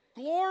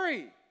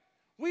 Glory.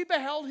 We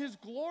beheld his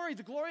glory,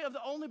 the glory of the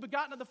only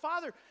begotten of the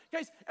Father.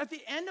 Guys, at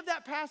the end of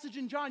that passage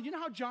in John, you know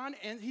how John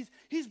ends?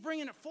 He's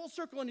bringing it full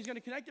circle, and he's going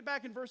to connect it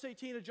back in verse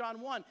 18 of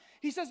John 1.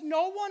 He says,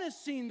 no one has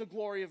seen the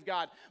glory of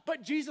God,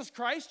 but Jesus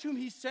Christ, whom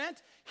he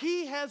sent,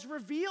 he has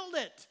revealed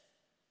it.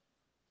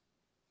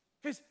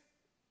 Guys,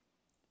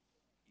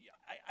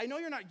 I know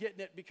you're not getting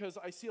it because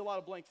I see a lot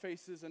of blank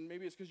faces, and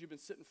maybe it's because you've been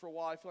sitting for a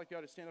while. I feel like you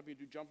ought to stand up and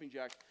do jumping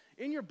jacks.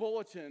 In your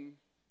bulletin,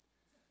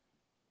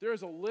 there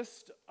is a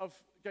list of,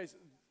 guys,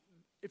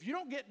 if you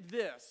don't get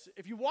this,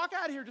 if you walk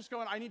out of here just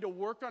going, I need to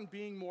work on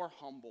being more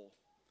humble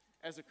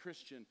as a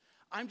Christian,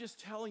 I'm just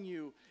telling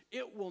you,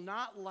 it will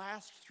not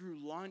last through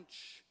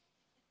lunch.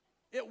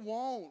 It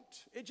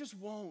won't. It just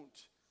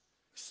won't.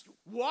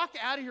 Walk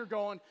out of here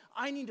going,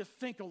 I need to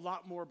think a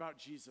lot more about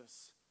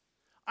Jesus.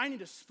 I need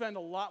to spend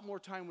a lot more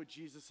time with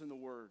Jesus in the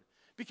Word,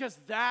 because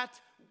that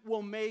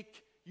will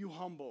make you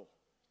humble.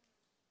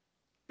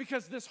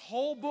 Because this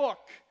whole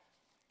book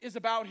is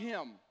about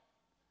him.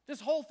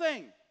 This whole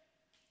thing.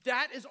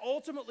 That is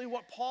ultimately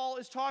what Paul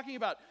is talking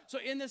about. So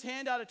in this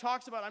handout it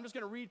talks about, I'm just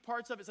going to read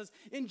parts of it. It says,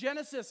 in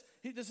Genesis,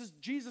 this is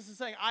Jesus is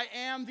saying, I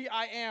am the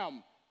I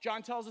am.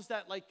 John tells us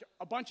that like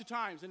a bunch of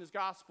times in his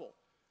gospel.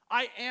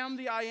 I am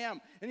the I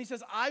am. And he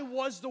says, I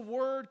was the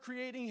Word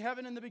creating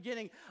heaven in the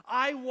beginning.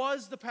 I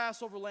was the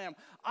Passover lamb.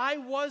 I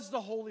was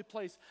the holy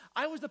place.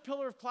 I was the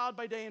pillar of cloud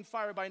by day and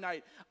fire by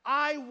night.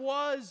 I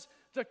was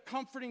the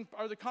comforting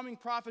or the coming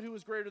prophet who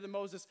was greater than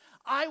Moses.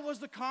 I was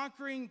the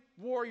conquering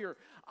warrior.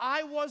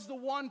 I was the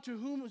one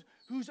to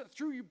who's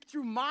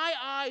through my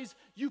eyes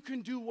you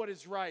can do what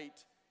is right.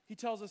 He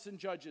tells us in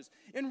Judges.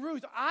 In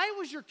Ruth, I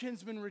was your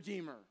kinsman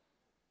redeemer.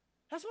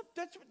 That's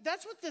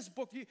what this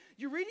book,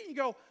 you read it and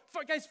you go,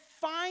 guys,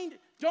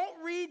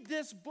 don't read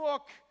this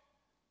book,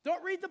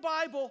 don't read the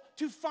Bible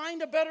to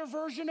find a better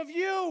version of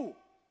you.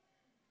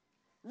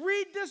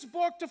 Read this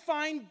book to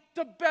find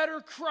the better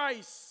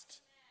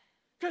Christ,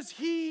 because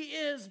he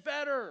is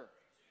better.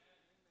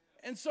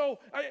 And so,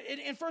 in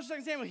 1 and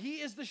 2 Samuel, he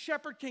is the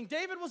shepherd king.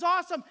 David was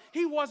awesome.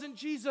 He wasn't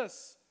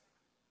Jesus.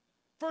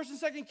 First and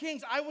Second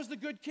Kings, I was the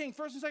good king.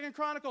 First and Second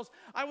Chronicles,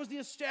 I was the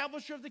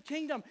establisher of the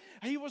kingdom.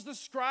 He was the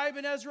scribe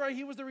in Ezra.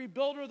 He was the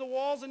rebuilder of the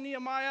walls in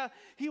Nehemiah.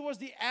 He was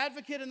the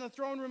advocate in the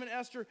throne room in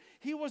Esther.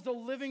 He was the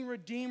living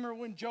redeemer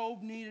when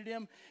Job needed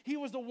him. He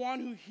was the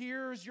one who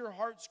hears your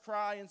heart's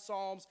cry in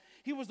Psalms.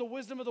 He was the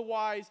wisdom of the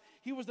wise.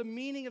 He was the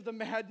meaning of the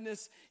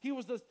madness. He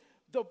was the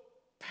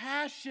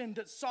passion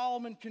that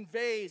Solomon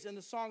conveys in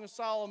the Song of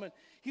Solomon.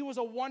 He was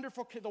the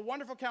wonderful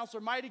counselor,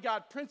 mighty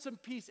God, Prince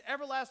of Peace,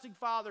 everlasting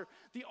Father,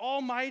 the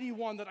Almighty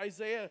One that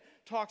Isaiah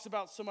talks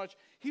about so much.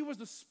 He was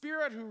the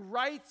Spirit who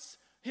writes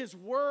His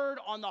word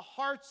on the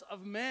hearts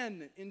of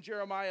men in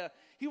Jeremiah.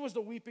 He was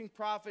the weeping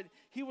prophet.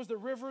 He was the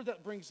river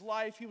that brings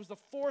life. He was the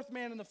fourth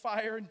man in the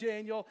fire in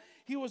Daniel.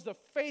 He was the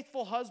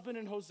faithful husband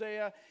in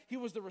Hosea. He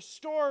was the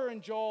restorer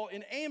in Joel.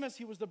 In Amos,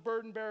 he was the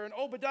burden bearer. In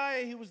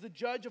Obadiah, he was the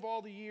judge of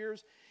all the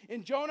years.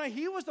 In Jonah,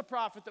 he was the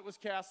prophet that was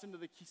cast into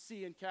the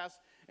sea and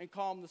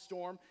calmed the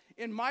storm.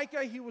 In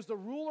Micah, he was the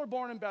ruler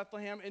born in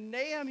Bethlehem. In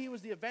Nahum, he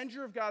was the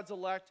avenger of God's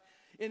elect.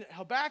 In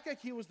Habakkuk,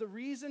 he was the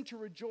reason to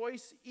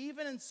rejoice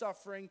even in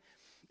suffering.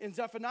 In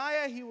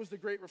Zephaniah, he was the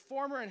great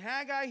reformer. In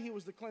Haggai, he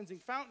was the cleansing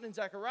fountain. In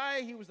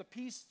Zechariah, he was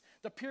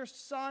the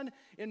pierced son.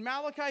 In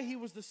Malachi, he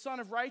was the son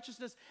of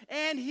righteousness.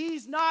 And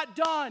he's not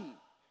done.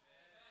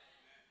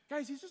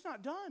 Guys, he's just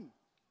not done.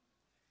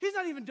 He's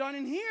not even done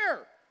in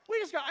here.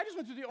 I just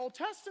went through the Old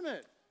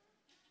Testament.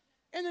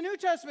 In the New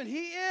Testament,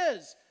 he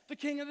is the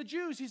King of the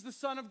Jews. He's the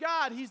Son of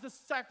God. He's the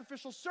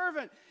sacrificial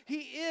servant.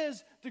 He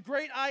is the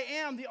great I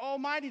am, the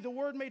Almighty, the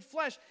Word made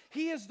flesh.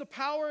 He is the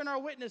power in our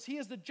witness. He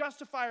is the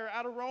justifier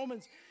out of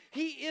Romans.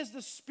 He is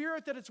the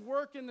Spirit that it's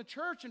work in the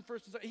church in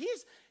First and Second.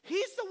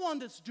 He's the one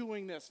that's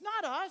doing this,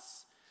 not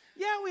us.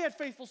 Yeah, we had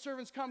faithful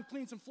servants come,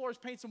 clean some floors,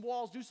 paint some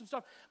walls, do some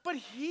stuff. But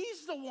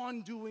he's the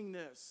one doing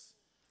this.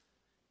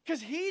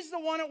 Because he's the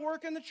one at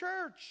work in the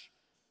church.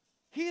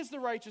 He is the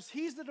righteous.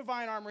 He's the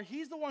divine armor.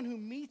 He's the one who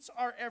meets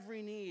our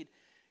every need.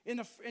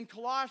 In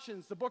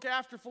Colossians, the book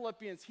after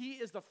Philippians, he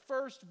is the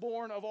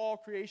firstborn of all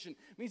creation.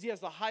 It means he has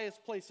the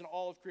highest place in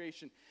all of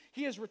creation.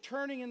 He is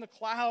returning in the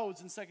clouds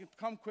and saying,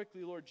 "Come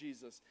quickly, Lord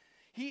Jesus."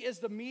 He is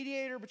the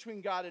mediator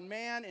between God and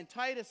man. In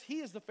Titus,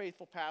 he is the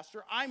faithful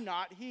pastor. I'm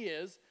not. He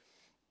is.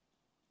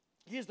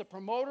 He is the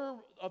promoter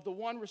of the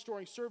one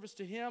restoring service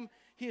to him.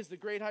 He is the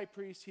great high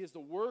priest. He is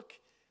the work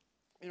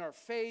in our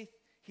faith.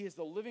 He is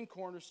the living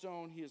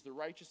cornerstone. He is the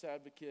righteous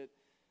advocate.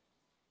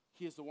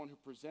 He is the one who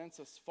presents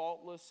us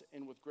faultless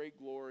and with great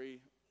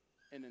glory.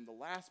 And in the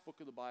last book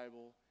of the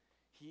Bible,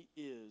 he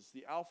is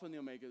the Alpha and the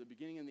Omega, the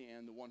beginning and the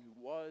end, the one who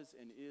was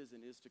and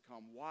is to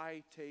come.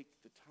 Why take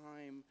the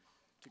time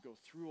to go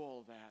through all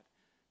of that?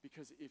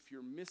 Because if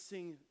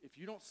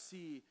you don't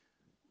see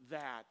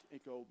that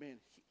and go, man,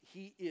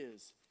 he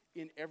is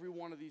in every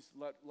one of these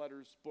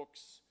letters,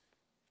 books,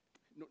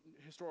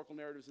 historical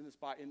narratives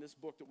in this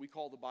book that we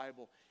call the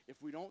Bible,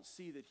 if we don't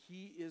see that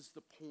he is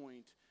the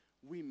point,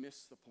 we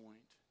miss the point.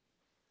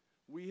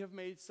 We have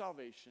made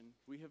salvation,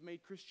 we have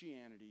made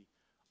Christianity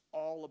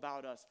all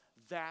about us.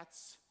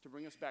 That's, to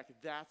bring us back,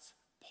 that's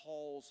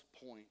Paul's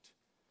point.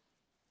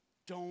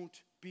 Don't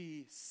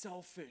be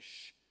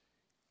selfish,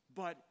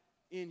 but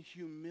in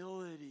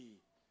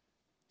humility,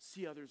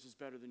 see others as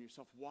better than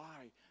yourself.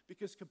 Why?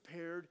 Because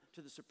compared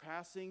to the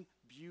surpassing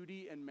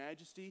beauty and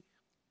majesty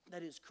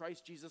that is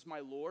Christ Jesus my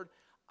Lord,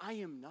 I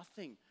am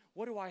nothing.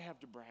 What do I have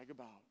to brag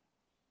about?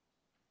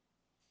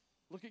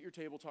 Look at your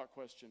table talk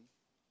question.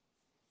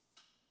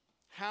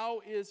 How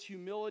is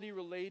humility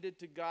related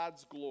to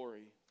God's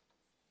glory?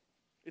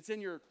 It's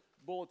in your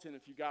bulletin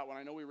if you got one.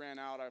 I know we ran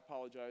out. I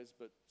apologize,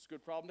 but it's a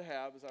good problem to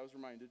have, as I was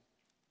reminded.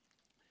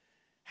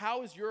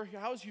 How is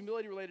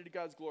humility related to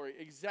God's glory?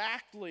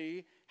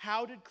 Exactly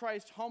how did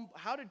Christ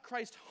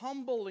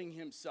humbling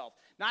himself?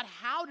 Not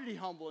how did he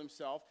humble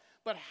himself,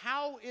 but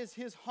how is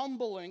his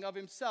humbling of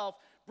himself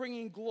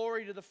bringing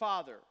glory to the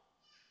Father?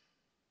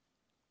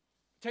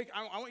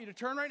 I want you to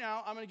turn right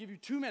now. I'm going to give you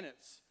 2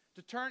 minutes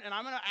to turn, and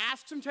I'm going to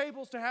ask some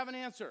tables to have an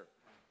answer.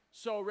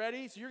 So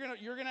ready? So you're going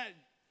to,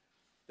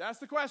 that's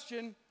the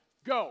question.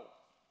 Go.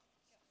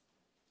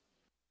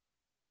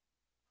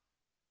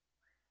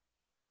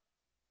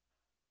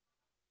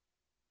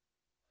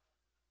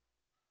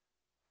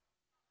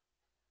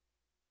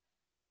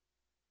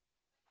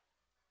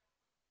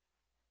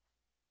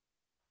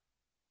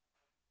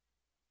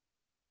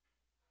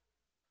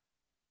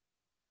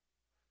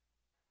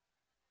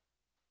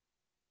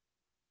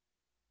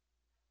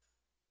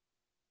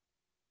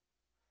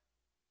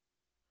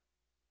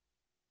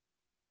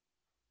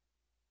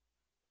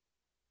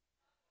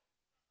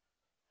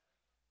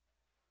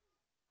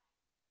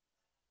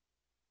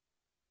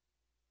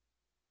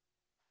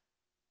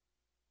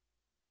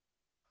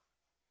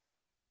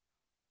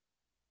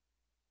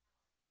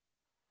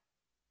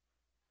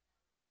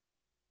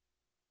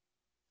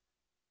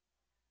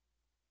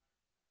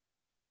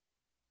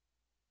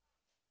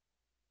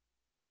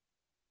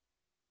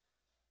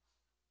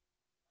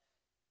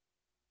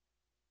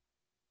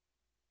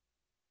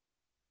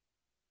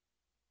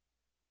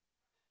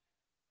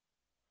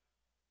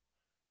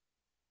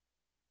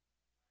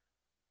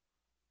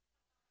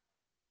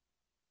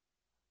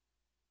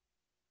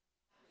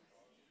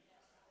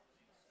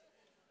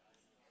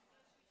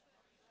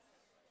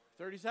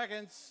 30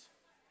 seconds.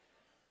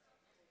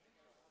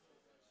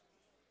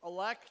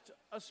 Elect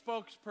a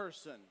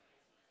spokesperson.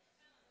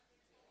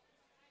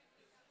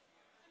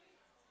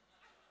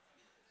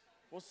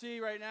 We'll see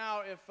right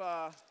now if,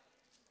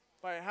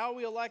 by how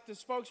we elect a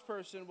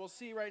spokesperson, we'll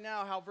see right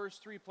now how verse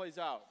 3 plays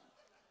out.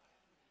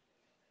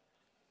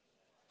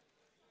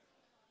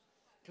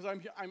 Because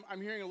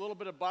I'm hearing a little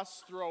bit of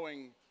bus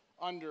throwing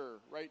under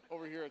right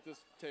over here at this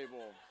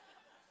table.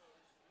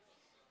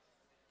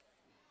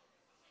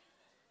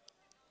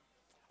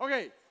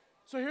 Okay,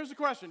 so here's the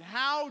question.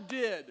 How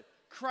did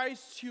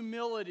Christ's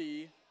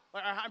humility,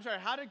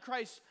 how did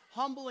Christ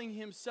humbling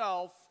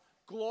himself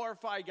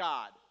glorify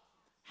God?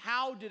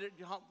 How did it,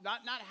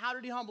 not how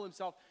did he humble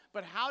himself,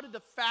 but how did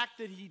the fact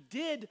that he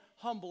did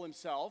humble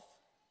himself,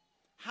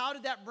 how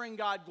did that bring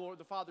God glory,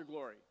 the Father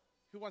glory?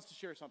 Who wants to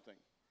share something?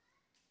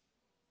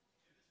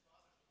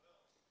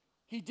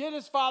 He did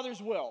his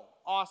Father's will.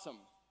 Awesome.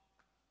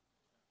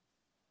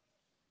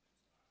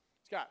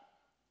 Scott.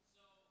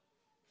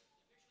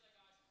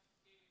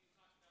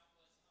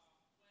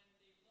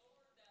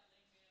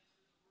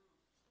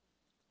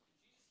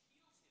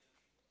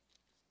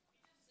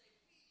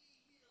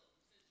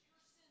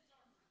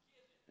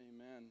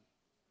 Amen.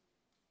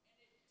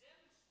 And it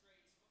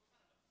demonstrates what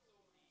kind of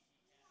authority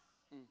he has.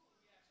 Who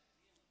he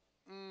actually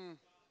is. God in the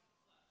flesh.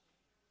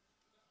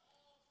 But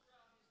all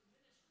throughout his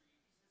ministry,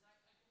 he says, I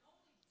can only do what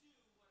I hear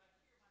my Father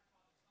tell me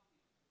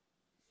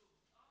to do. So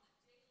on the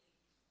daily,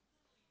 he's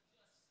literally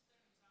just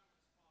spending time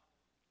with his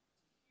Father to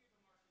hear the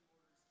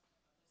marching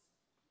orders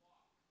of this walk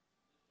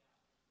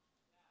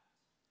lived out.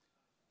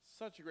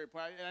 Such a great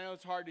point. And I know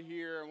it's hard to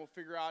hear, and we'll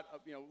figure out,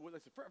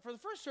 for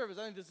the first service,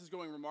 I think this is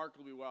going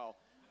remarkably well.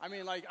 I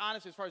mean, like,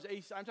 honestly, as far as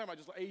AC, I'm talking about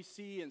just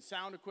AC and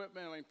sound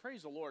equipment. I mean,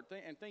 praise the Lord.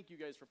 And thank you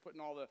guys for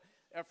putting all the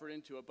effort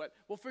into it. But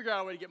we'll figure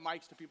out a way to get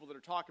mics to people that are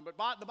talking. But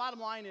the bottom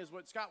line is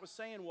what Scott was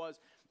saying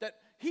was that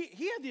he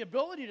had the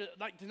ability to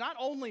not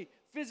only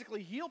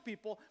physically heal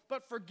people,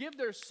 but forgive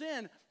their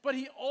sin. But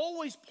he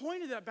always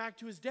pointed that back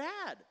to his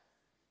dad,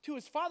 to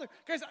his Father.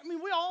 Guys, I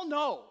mean, we all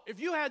know if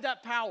you had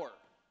that power,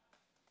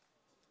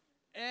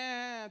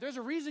 there's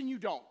a reason you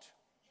don't.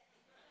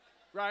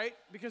 Right?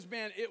 Because,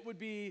 man, it would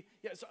be,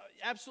 yes,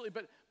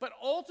 absolutely. But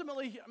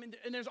ultimately, I mean,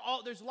 and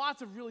there's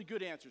lots of really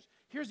good answers.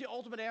 Here's the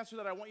ultimate answer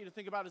that I want you to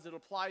think about as it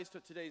applies to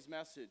today's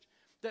message.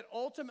 That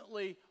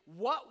ultimately,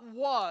 what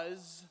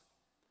was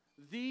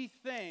the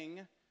thing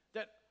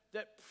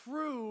that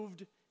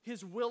proved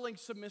his willing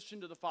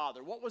submission to the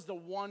Father? What was the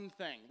one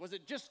thing? Was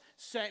it just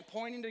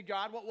pointing to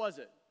God? What was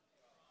it?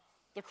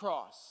 The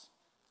cross.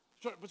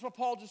 That's what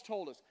Paul just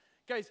told us.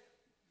 Guys,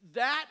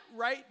 that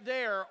right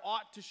there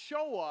ought to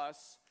show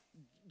us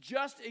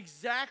just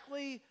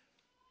exactly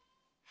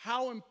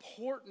how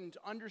important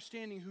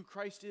understanding who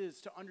Christ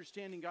is to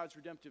understanding God's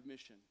redemptive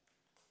mission.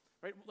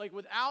 Right? Like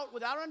without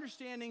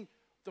understanding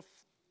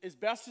as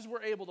best as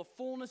we're able the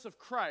fullness of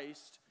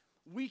Christ,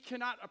 we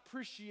cannot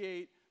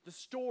appreciate the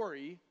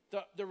story,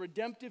 the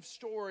redemptive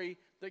story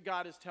that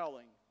God is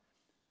telling.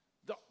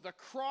 The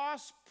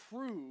cross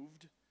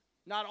proved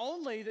not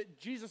only that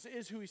Jesus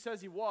is who he says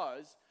he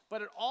was,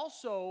 but it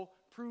also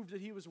proved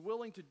that he was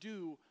willing to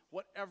do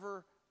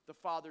whatever the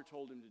Father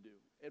told him to do.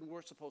 And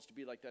we're supposed to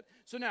be like that.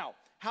 So now,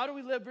 how do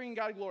we live bringing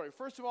God glory?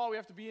 First of all, we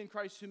have to be in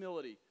Christ's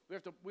humility. We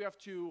have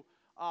to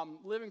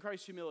live in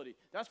Christ's humility.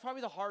 That's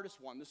probably the hardest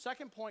one. The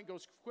second point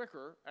goes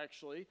quicker,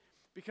 actually,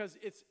 because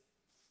it's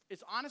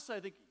honestly,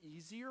 I think,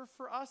 easier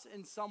for us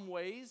in some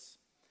ways.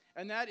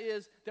 And that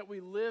is that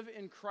we live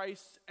in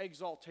Christ's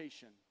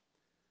exaltation.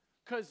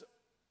 Because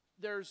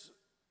there's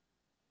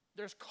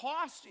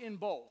cost in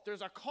both.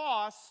 There's a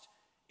cost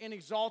in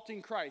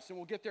exalting Christ, and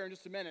we'll get there in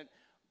just a minute.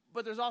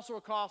 But there's also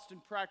a cost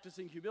in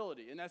practicing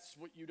humility, and that's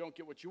what you don't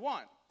get what you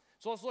want.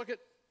 So let's look at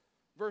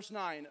verse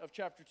 9 of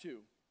chapter 2. It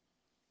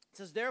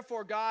says,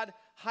 therefore God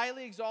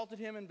highly exalted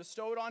him and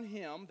bestowed on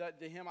him,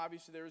 the him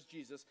obviously there is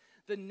Jesus,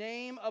 the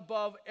name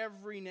above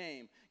every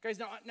name. Guys,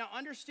 now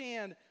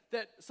understand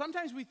that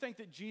sometimes we think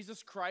that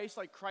Jesus Christ,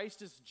 like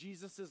Christ is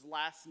Jesus'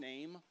 last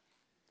name,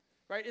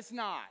 right? It's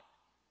not.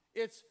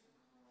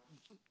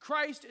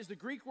 Christ is the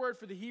Greek word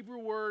for the Hebrew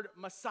word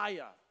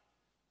Messiah.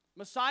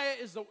 Messiah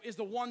is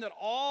the one that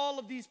all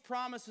of these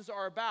promises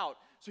are about.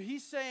 So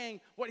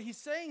what he's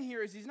saying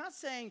here is he's not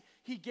saying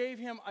he gave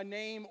him a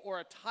name or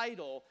a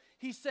title.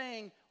 He's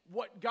saying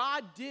what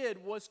God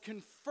did was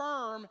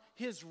confirm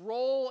his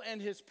role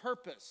and his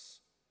purpose.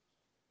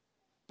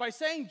 By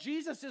saying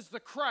Jesus is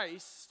the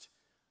Christ,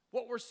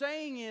 what we're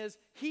saying is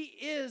he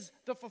is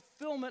the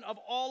fulfillment of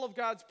all of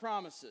God's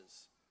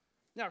promises.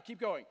 Now, keep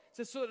going. It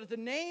says, so that at the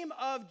name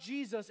of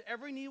Jesus,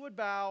 every knee would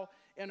bow,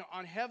 and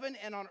on heaven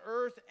and on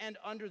earth and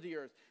under the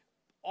earth.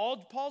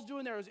 All Paul's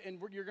doing there is, and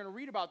you're going to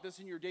read about this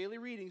in your daily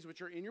readings,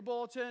 which are in your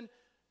bulletin.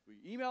 We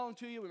email them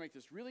to you. We make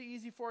this really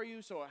easy for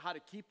you. So how to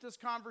keep this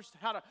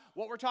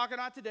what we're talking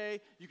about today,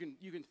 you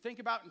can think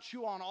about and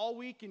chew on all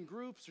week in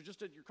groups or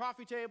just at your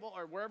coffee table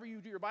or wherever you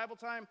do your Bible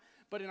time.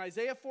 But in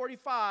Isaiah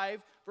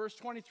 45, verse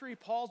 23,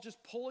 Paul's just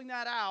pulling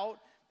that out,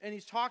 and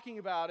he's talking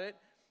about it.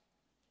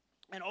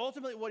 And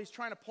ultimately what he's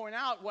trying to point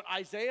out, what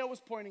Isaiah was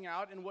pointing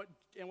out and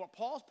what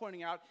Paul's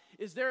pointing out,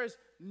 is there is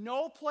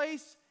no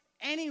place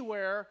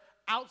anywhere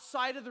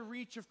outside of the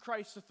reach of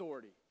Christ's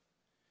authority.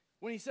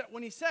 When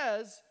he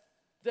says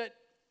that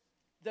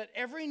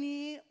every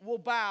knee will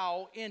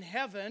bow in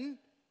heaven,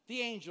 the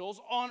angels,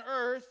 on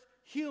earth,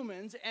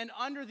 humans, and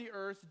under the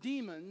earth,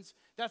 demons,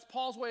 that's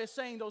Paul's way of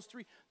saying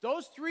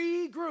those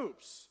three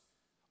groups,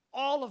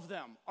 all of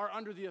them are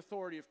under the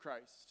authority of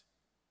Christ.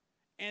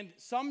 And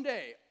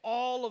someday,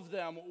 all of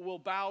them will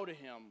bow to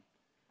him.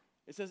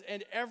 It says,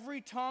 and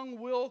every tongue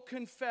will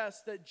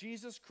confess that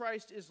Jesus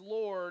Christ is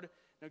Lord.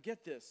 Now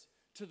get this,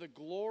 to the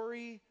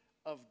glory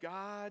of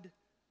God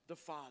the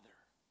Father.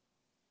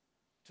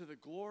 To the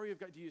glory of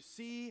God. Do you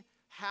see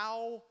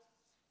how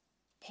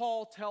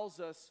Paul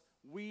tells us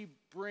we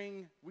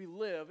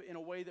live in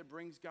a way that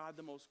brings God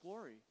the most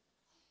glory?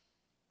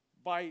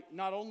 By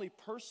not only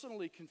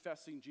personally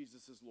confessing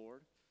Jesus as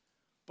Lord,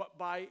 but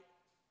by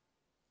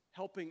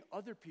helping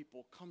other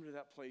people come to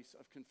that place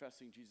of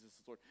confessing Jesus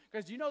as Lord.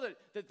 Guys, do you know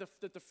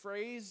that the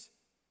phrase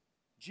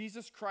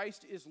Jesus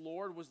Christ is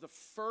Lord was the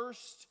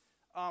first,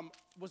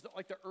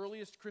 like the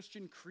earliest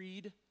Christian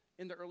creed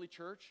in the early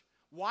church?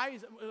 Why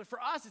is it, for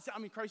us,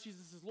 Christ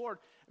Jesus is Lord.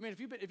 I mean, if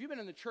you've been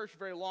in the church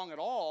very long at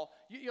all,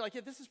 you're like,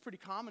 yeah, this is pretty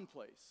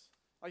commonplace.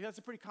 Like, that's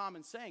a pretty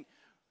common saying.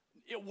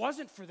 It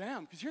wasn't for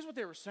them, because here's what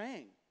they were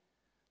saying.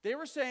 They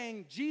were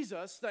saying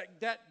Jesus,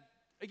 that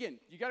again,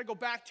 you got to go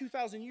back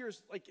 2,000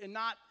 years, and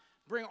not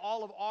bring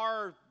all of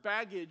our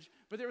baggage,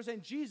 but they were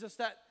saying Jesus,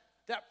 that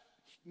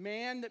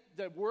man,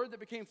 the Word that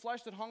became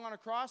flesh, that hung on a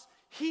cross,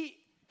 he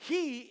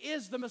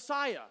is the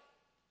Messiah.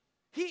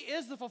 He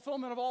is the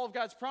fulfillment of all of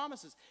God's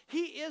promises.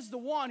 He is the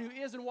one who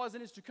is and was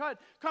and is to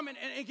come, and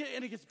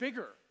it gets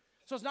bigger.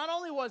 So it's not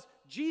only was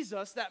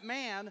Jesus, that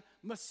man,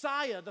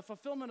 Messiah, the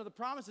fulfillment of the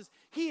promises,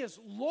 he is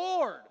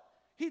Lord.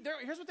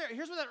 Here's what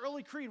that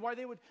early creed, why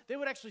they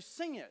would actually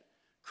sing it.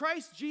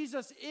 Christ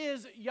Jesus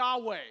is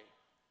Yahweh,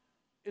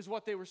 is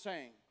what they were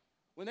saying.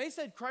 When they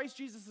said Christ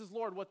Jesus is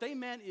Lord, what they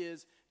meant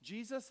is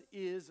Jesus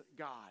is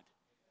God.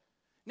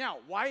 Now,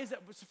 why is that?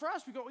 So for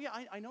us, we go, yeah,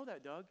 I know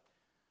that, Doug.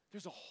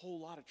 There's a whole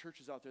lot of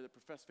churches out there that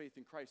profess faith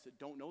in Christ that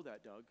don't know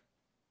that, Doug.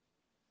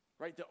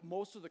 Right?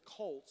 Most of the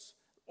cults,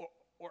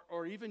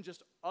 or even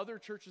just other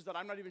churches that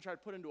I'm not even trying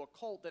to put into a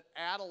cult, that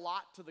add a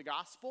lot to the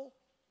gospel,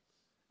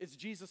 it's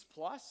Jesus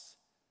plus.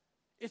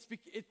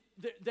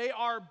 They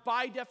are,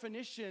 by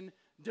definition,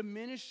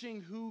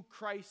 diminishing who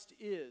Christ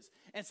is.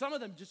 And some of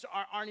them just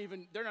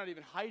they're not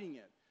even hiding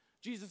it.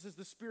 Jesus is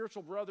the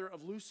spiritual brother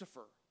of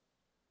Lucifer.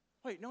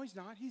 Wait, no, he's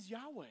not. He's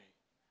Yahweh.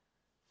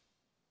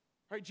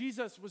 Right?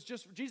 Jesus was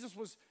just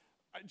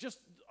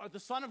the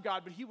Son of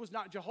God, but he was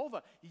not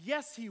Jehovah.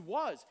 Yes, he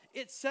was.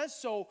 It says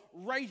so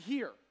right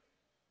here.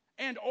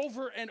 And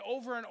over and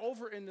over and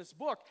over in this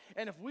book.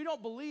 And if we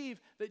don't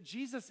believe that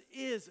Jesus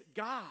is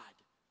God,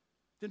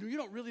 then you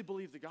don't really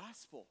believe the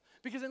gospel.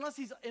 Because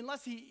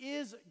unless he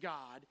is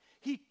God,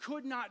 he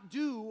could not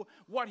do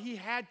what he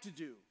had to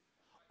do.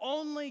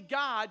 Only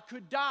God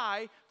could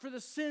die for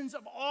the sins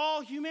of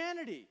all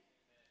humanity.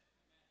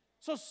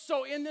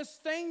 So in this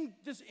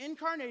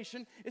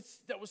incarnation,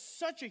 that was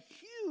such a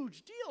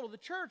huge deal to the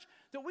church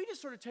that we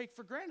just sort of take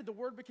for granted. The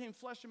Word became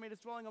flesh and made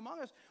its dwelling among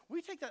us.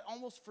 We take that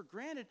almost for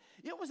granted.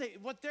 It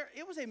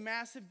was a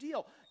massive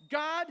deal.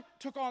 God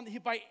took on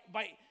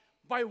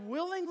by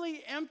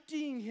willingly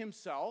emptying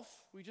himself.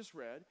 We just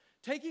read,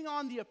 taking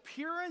on the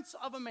appearance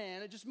of a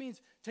man. It just means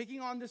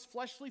taking on this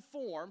fleshly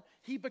form.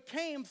 He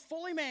became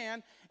fully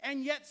man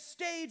and yet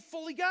stayed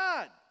fully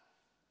God.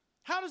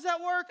 How does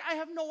that work? I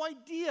have no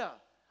idea.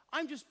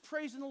 I'm just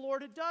praising the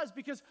Lord it does,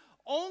 because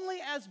only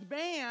as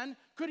man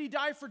could he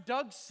die for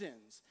Doug's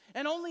sins.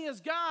 And only as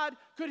God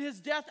could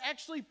his death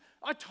actually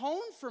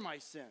atone for my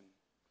sin.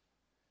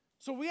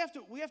 So we have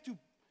to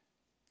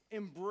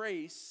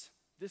embrace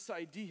this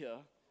idea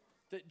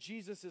that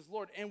Jesus is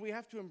Lord. And we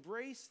have to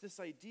embrace this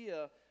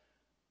idea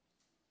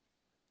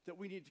that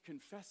we need to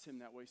confess him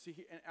that way. See,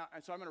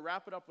 so I'm going to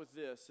wrap it up with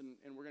this,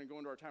 and we're going to go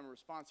into our time of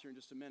response here in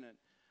just a minute.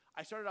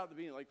 I started out at the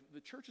beginning, like,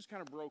 the church is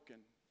kind of broken.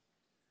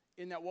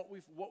 In that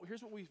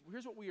here's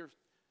what we are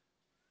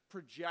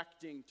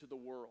projecting to the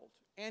world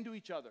and to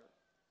each other.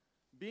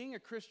 Being a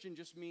Christian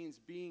just means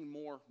being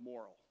more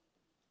moral.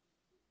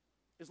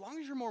 As long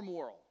as you're more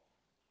moral,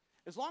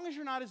 as long as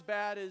you're not as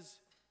bad as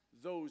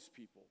those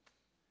people,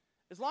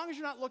 as long as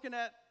you're not looking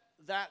at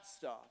that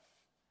stuff,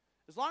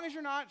 as long as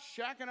you're not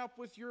shacking up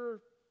with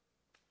your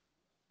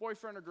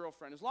boyfriend or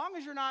girlfriend, as long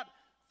as you're not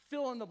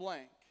fill in the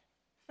blank.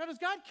 Now, does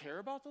God care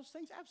about those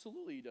things?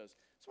 Absolutely he does.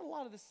 That's what a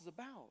lot of this is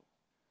about.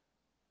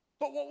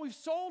 But what we've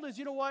sold is,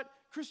 you know what?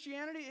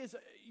 Christianity is,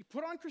 you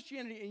put on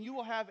Christianity and you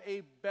will have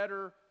a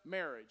better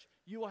marriage.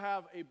 You will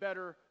have a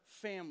better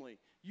family.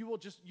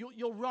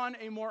 You'll run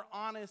a more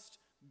honest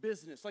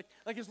business. Like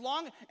as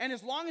long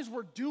as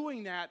we're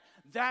doing that,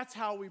 that's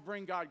how we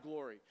bring God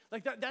glory.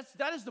 Like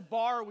that is the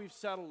bar we've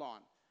settled on.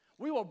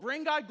 We will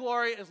bring God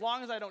glory as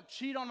long as I don't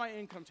cheat on my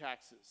income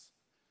taxes.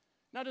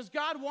 Now, does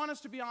God want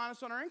us to be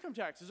honest on our income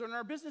taxes or in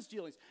our business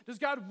dealings? Does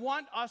God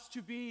want us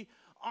to be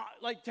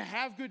like to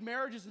have good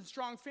marriages and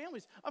strong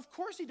families. Of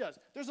course he does.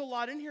 There's a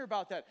lot in here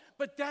about that.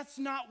 But that's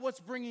not what's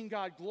bringing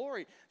God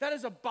glory. That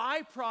is a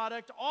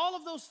byproduct. All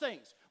of those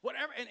things,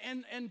 whatever,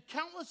 and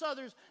countless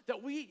others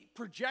that we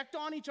project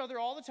on each other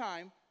all the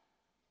time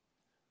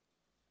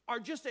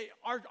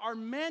are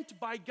meant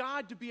by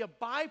God to be a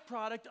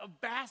byproduct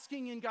of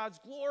basking in God's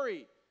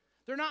glory.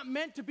 They're not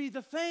meant to be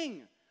the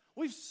thing.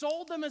 We've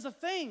sold them as a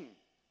thing.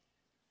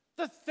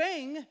 The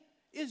thing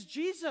is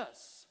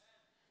Jesus.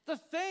 The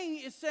thing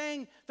is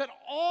saying that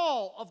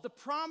all of the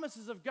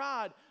promises of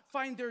God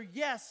find their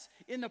yes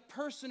in the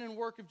person and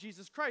work of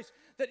Jesus Christ.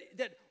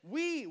 That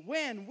we,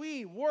 when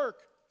we work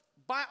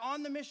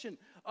on the mission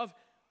of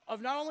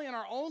not only in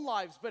our own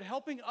lives, but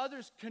helping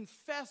others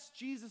confess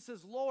Jesus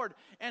as Lord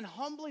and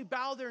humbly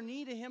bow their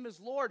knee to him as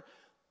Lord,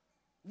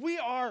 we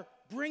are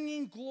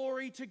bringing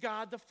glory to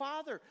God the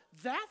Father.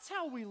 That's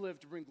how we live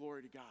to bring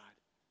glory to God.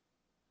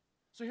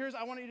 So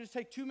I want you to just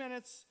take 2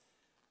 minutes,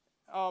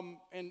 and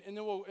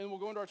then we'll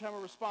go into our time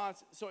of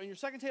response. So in your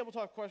second table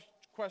talk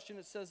question,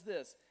 it says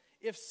this: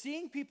 if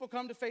seeing people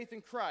come to faith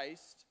in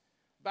Christ,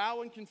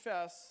 bow and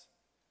confess,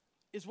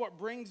 is what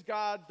brings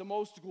God the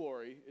most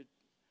glory,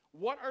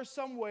 what are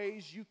some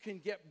ways you can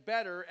get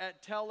better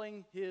at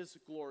telling his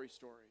glory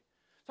story?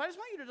 So I just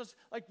want you to just,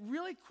 like,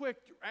 really quick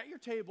at your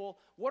table,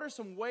 what are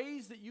some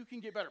ways that you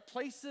can get better?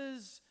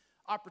 Places,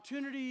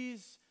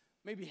 opportunities,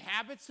 maybe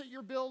habits that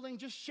you're building.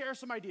 Just share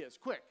some ideas.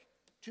 Quick.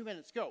 2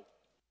 minutes. Go.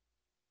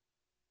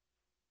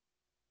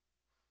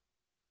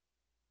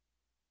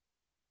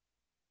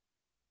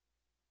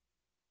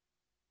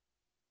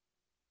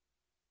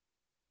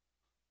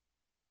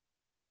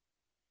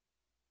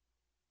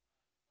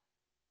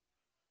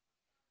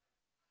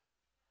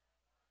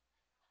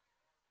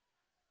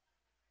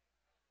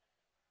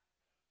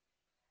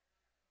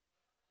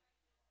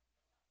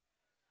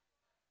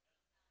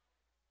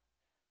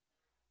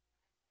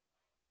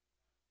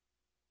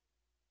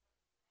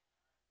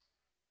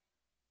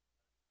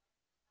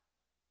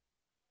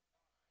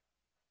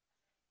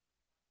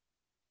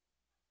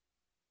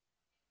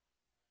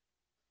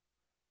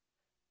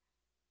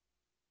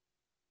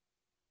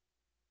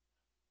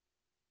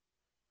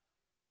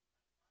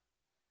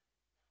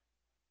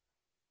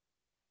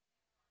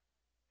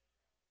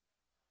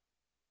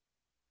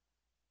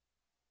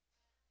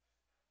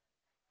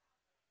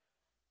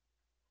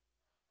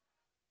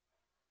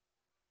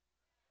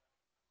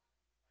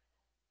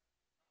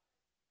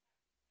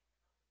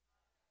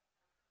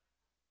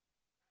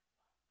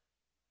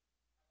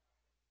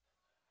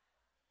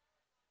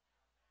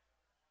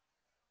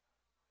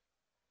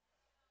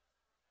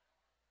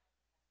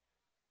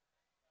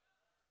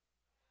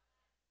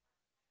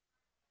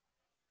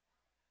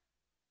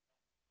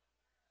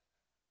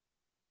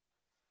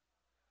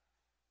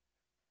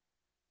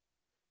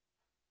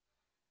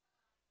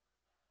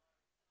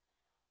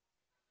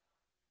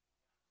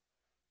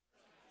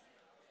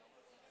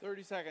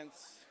 Thirty seconds.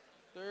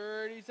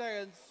 30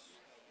 seconds.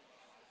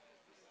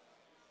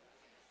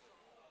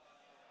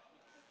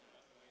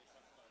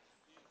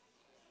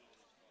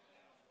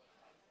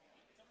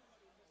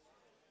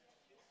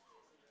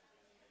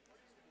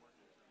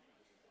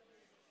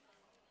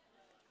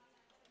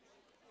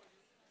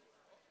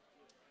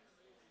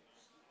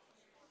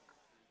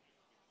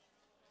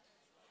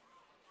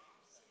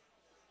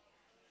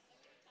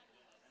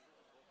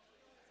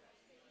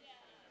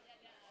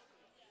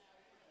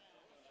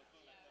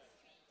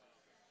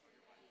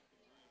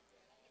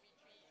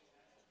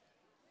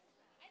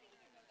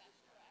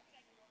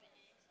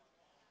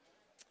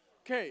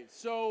 Okay,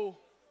 so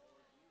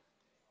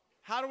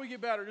how do we get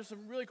better? Just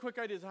some really quick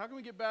ideas. How can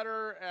we get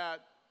better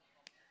at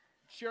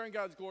sharing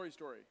God's glory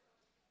story?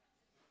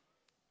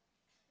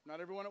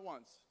 Not everyone at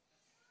once.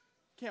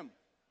 Kim.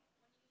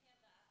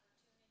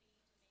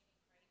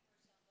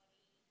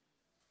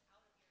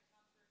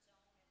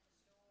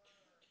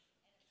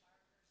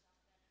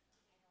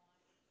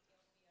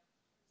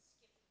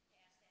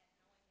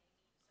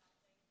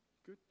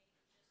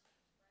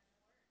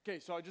 Okay,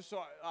 so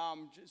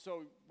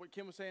so what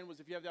Kim was saying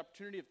was, if you have the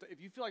opportunity,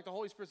 if you feel like the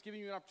Holy Spirit's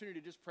giving you an opportunity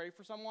to just pray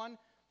for someone,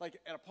 like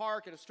at a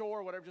park, at a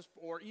store, whatever,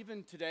 or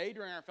even today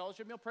during our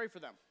fellowship meal, pray for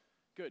them.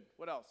 Good.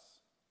 What else?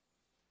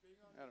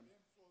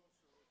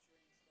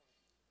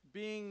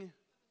 Being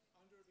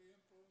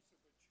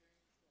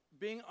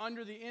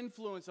under the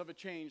influence of a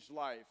changed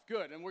life.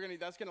 Good. And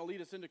that's gonna lead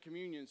us into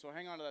communion. So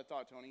hang on to that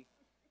thought, Tony.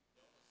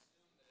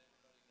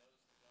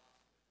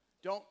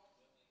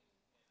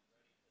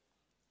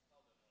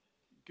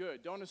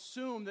 Good. Don't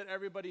assume that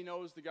everybody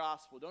knows the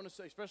gospel.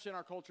 Especially in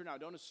our culture now.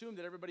 Don't assume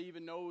that everybody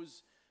even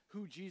knows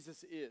who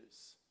Jesus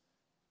is.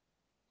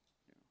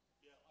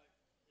 Yeah,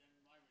 in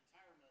my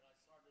retirement, I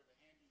started a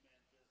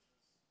handyman business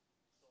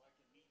so I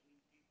can meet new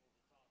people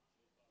to talk to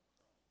about Christ.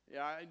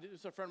 Yeah,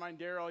 it's a friend of mine,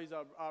 Daryl. He's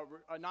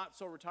a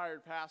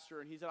not-so-retired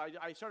pastor, and he said,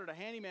 I started a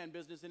handyman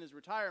business in his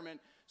retirement,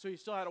 so he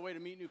still had a way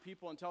to meet new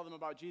people and tell them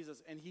about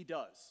Jesus, and he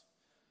does.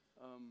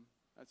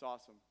 That's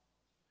awesome.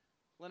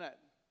 Lynette.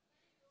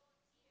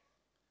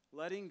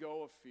 Letting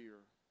go of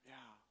fear. Yeah,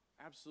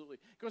 absolutely.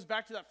 It goes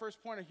back to that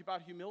first point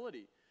about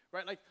humility,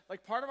 right?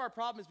 Like part of our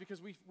problem is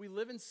because we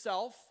live in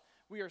self.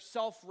 We are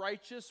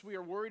self-righteous. We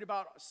are worried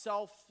about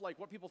like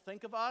what people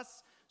think of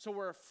us. So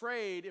we're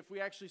afraid if we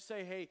actually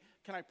say, hey,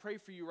 can I pray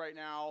for you right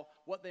now,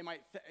 what they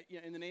might,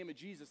 in the name of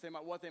Jesus,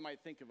 what they might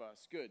think of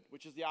us. Good,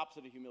 which is the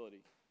opposite of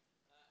humility.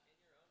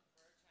 In your own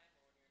prayer time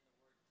or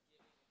when you're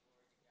in the Word, giving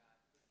the glory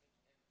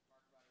to God. And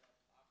Mark brought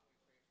it up. Often we pray for ourselves,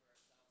 but we don't give the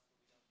glory to God.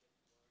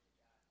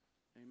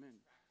 Amen.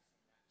 Practicing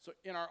that. So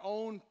in our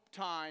own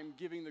time,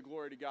 giving the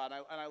glory to God.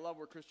 And I love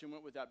where Christian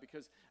went with that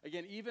because,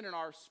 again, even in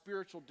our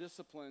spiritual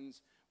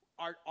disciplines,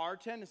 our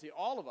tendency,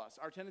 all of us,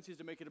 our tendency is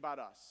to make it about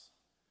us.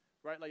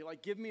 Right?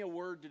 Like give me a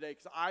word today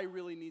because I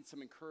really need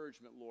some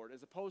encouragement, Lord.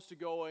 As opposed to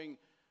going,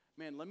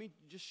 man, let me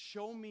just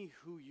show me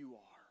who you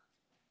are.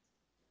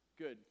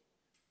 Good.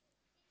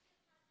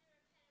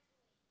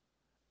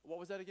 What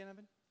was that again,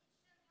 Evan?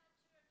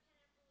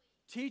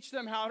 Teach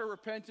them how to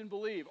repent and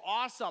believe.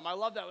 Awesome. I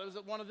love that. That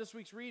was one of this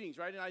week's readings,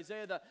 right? In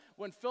Isaiah,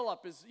 when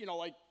Philip is,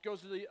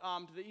 goes to the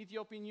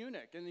Ethiopian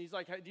eunuch, and he's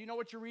like, hey, do you know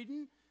what you're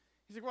reading?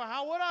 He's like, well,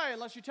 how would I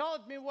unless you tell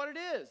me what it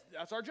is?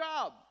 That's our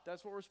job.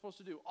 That's what we're supposed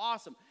to do.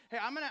 Awesome. Hey,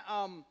 I'm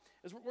gonna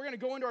we're gonna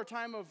go into our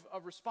time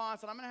of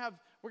response, and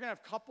we're gonna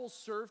have couples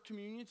serve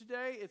communion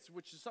today.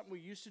 Which is something we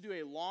used to do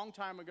a long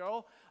time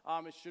ago.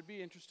 It should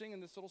be interesting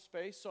in this little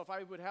space. So if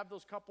I would have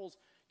those couples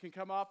can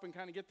come up and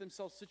kind of get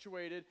themselves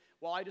situated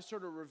while I just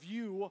sort of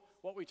review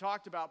what we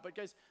talked about. But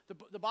guys,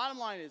 the bottom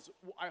line is,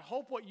 I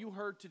hope what you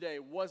heard today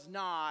was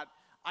not,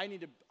 I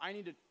need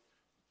to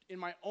in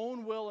my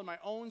own will and my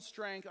own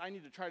strength, I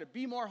need to try to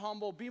be more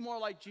humble, be more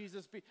like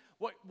Jesus.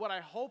 What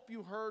I hope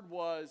you heard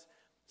was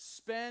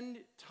spend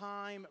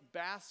time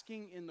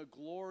basking in the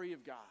glory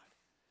of God.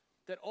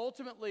 That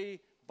ultimately,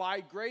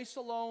 by grace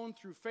alone,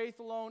 through faith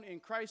alone, in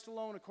Christ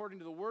alone, according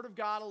to the Word of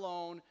God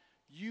alone,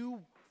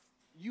 you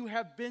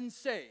have been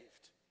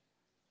saved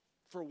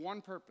for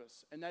one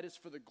purpose, and that is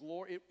for the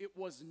glory. It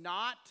was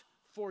not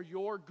for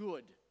your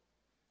good.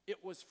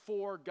 It was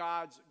for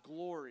God's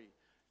glory.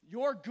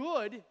 Your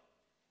good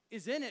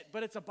is in it,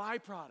 but it's a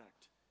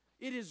byproduct.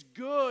 It is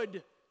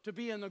good to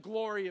be in the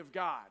glory of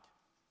God,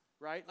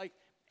 right?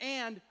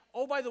 And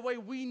by the way,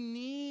 we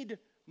need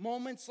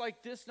moments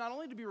like this not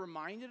only to be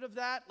reminded of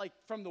that, like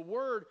from the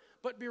Word,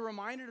 but be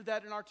reminded of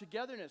that in our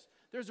togetherness.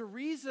 There's a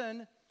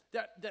reason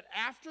that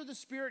after the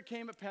Spirit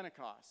came at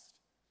Pentecost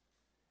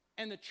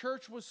and the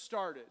church was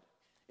started,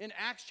 in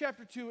Acts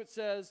chapter 2 it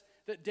says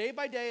that day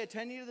by day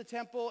attending to the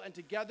temple and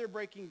together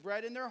breaking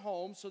bread in their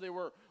homes. So they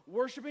were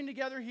worshiping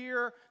together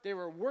here. They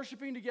were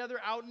worshiping together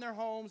out in their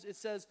homes. It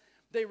says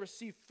they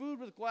received food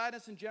with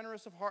gladness and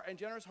generous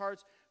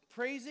hearts,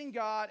 praising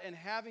God and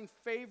having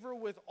favor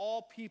with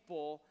all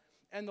people.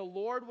 And the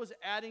Lord was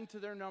adding to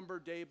their number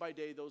day by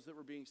day those that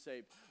were being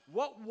saved.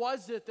 What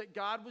was it that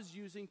God was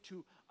using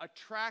to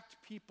attract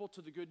people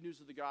to the good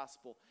news of the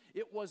gospel?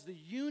 It was the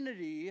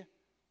unity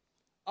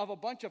of a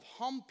bunch of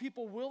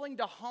people willing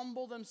to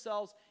humble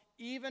themselves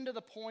even to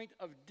the point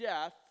of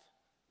death,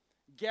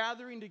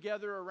 gathering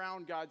together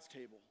around God's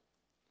table.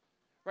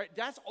 Right?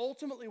 That's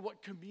ultimately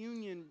what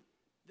communion,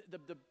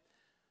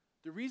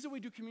 the reason we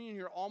do communion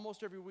here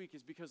almost every week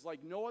is because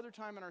like no other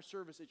time in our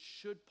service, it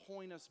should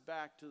point us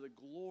back to the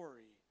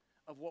glory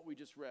of what we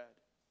just read.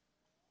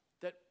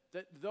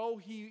 That though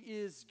he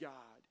is God,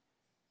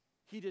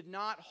 he did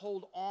not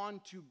hold on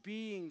to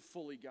being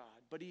fully God,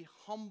 but he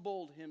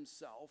humbled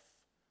himself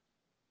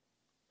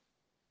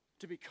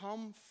to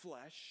become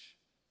flesh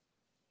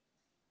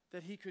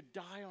that he could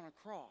die on a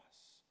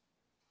cross.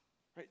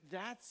 Right?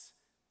 That's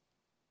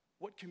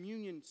what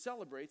communion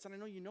celebrates, and I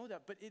know you know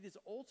that, but it is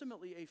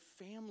ultimately a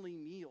family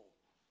meal.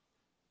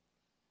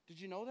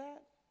 Did you know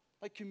that?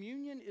 Like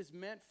communion is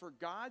meant for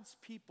God's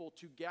people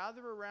to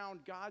gather around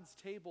God's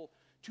table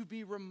to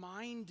be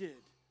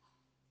reminded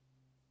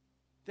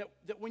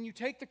that when you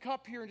take the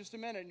cup here in just a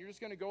minute, and you're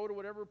just going to go to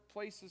whatever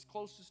place is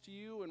closest to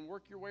you and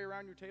work your way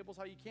around your tables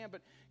how you can,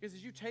 but because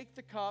as you take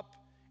the cup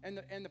and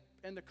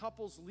the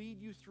couples lead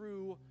you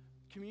through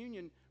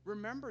communion,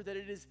 remember that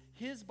it is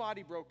his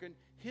body broken,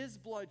 his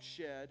blood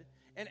shed,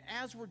 and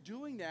as we're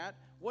doing that,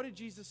 what did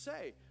Jesus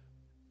say?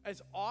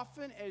 As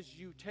often as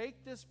you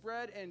take this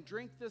bread and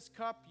drink this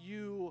cup,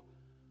 you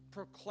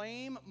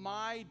proclaim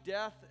my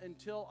death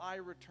until I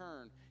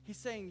return. He's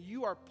saying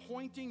you are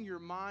pointing your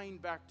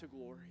mind back to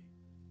glory.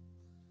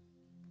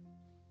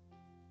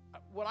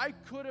 What I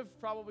could have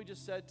probably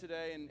just said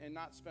today and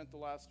not spent the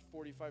last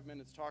 45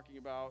 minutes talking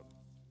about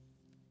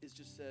is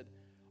just said,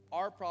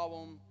 our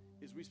problem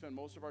is we spend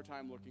most of our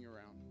time looking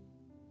around.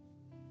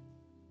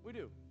 We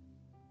do.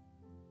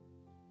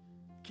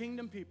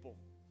 Kingdom people,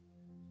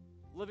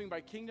 living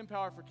by kingdom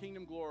power for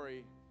kingdom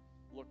glory,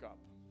 look up.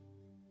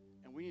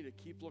 And we need to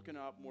keep looking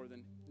up more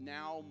than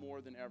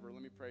ever.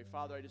 Let me pray.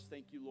 Father, I just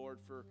thank you, Lord,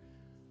 for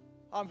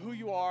who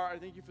you are. I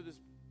thank you for this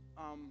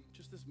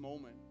just this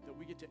moment that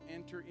we get to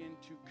enter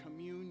into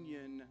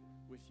communion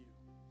with you.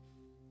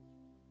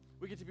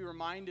 We get to be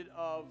reminded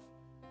of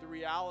the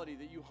reality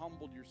that you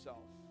humbled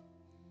yourself,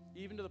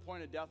 even to the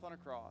point of death on a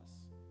cross.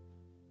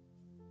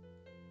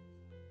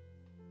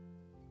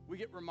 We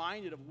get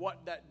reminded of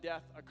what that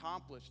death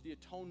accomplished, the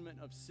atonement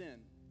of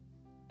sin.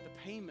 the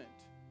payment.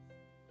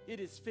 It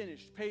is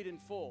finished, paid in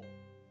full.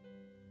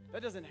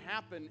 That doesn't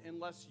happen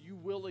unless you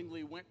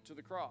willingly went to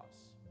the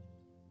cross.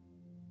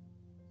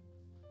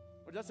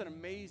 But that's an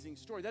amazing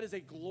story. That is a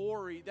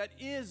glory. That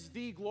is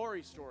the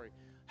glory story.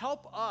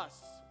 Help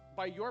us,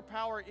 by your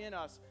power in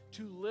us,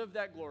 to live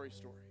that glory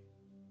story.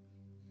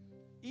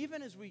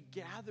 Even as we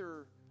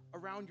gather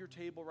around your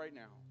table right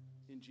now,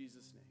 in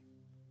Jesus'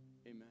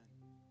 name, amen.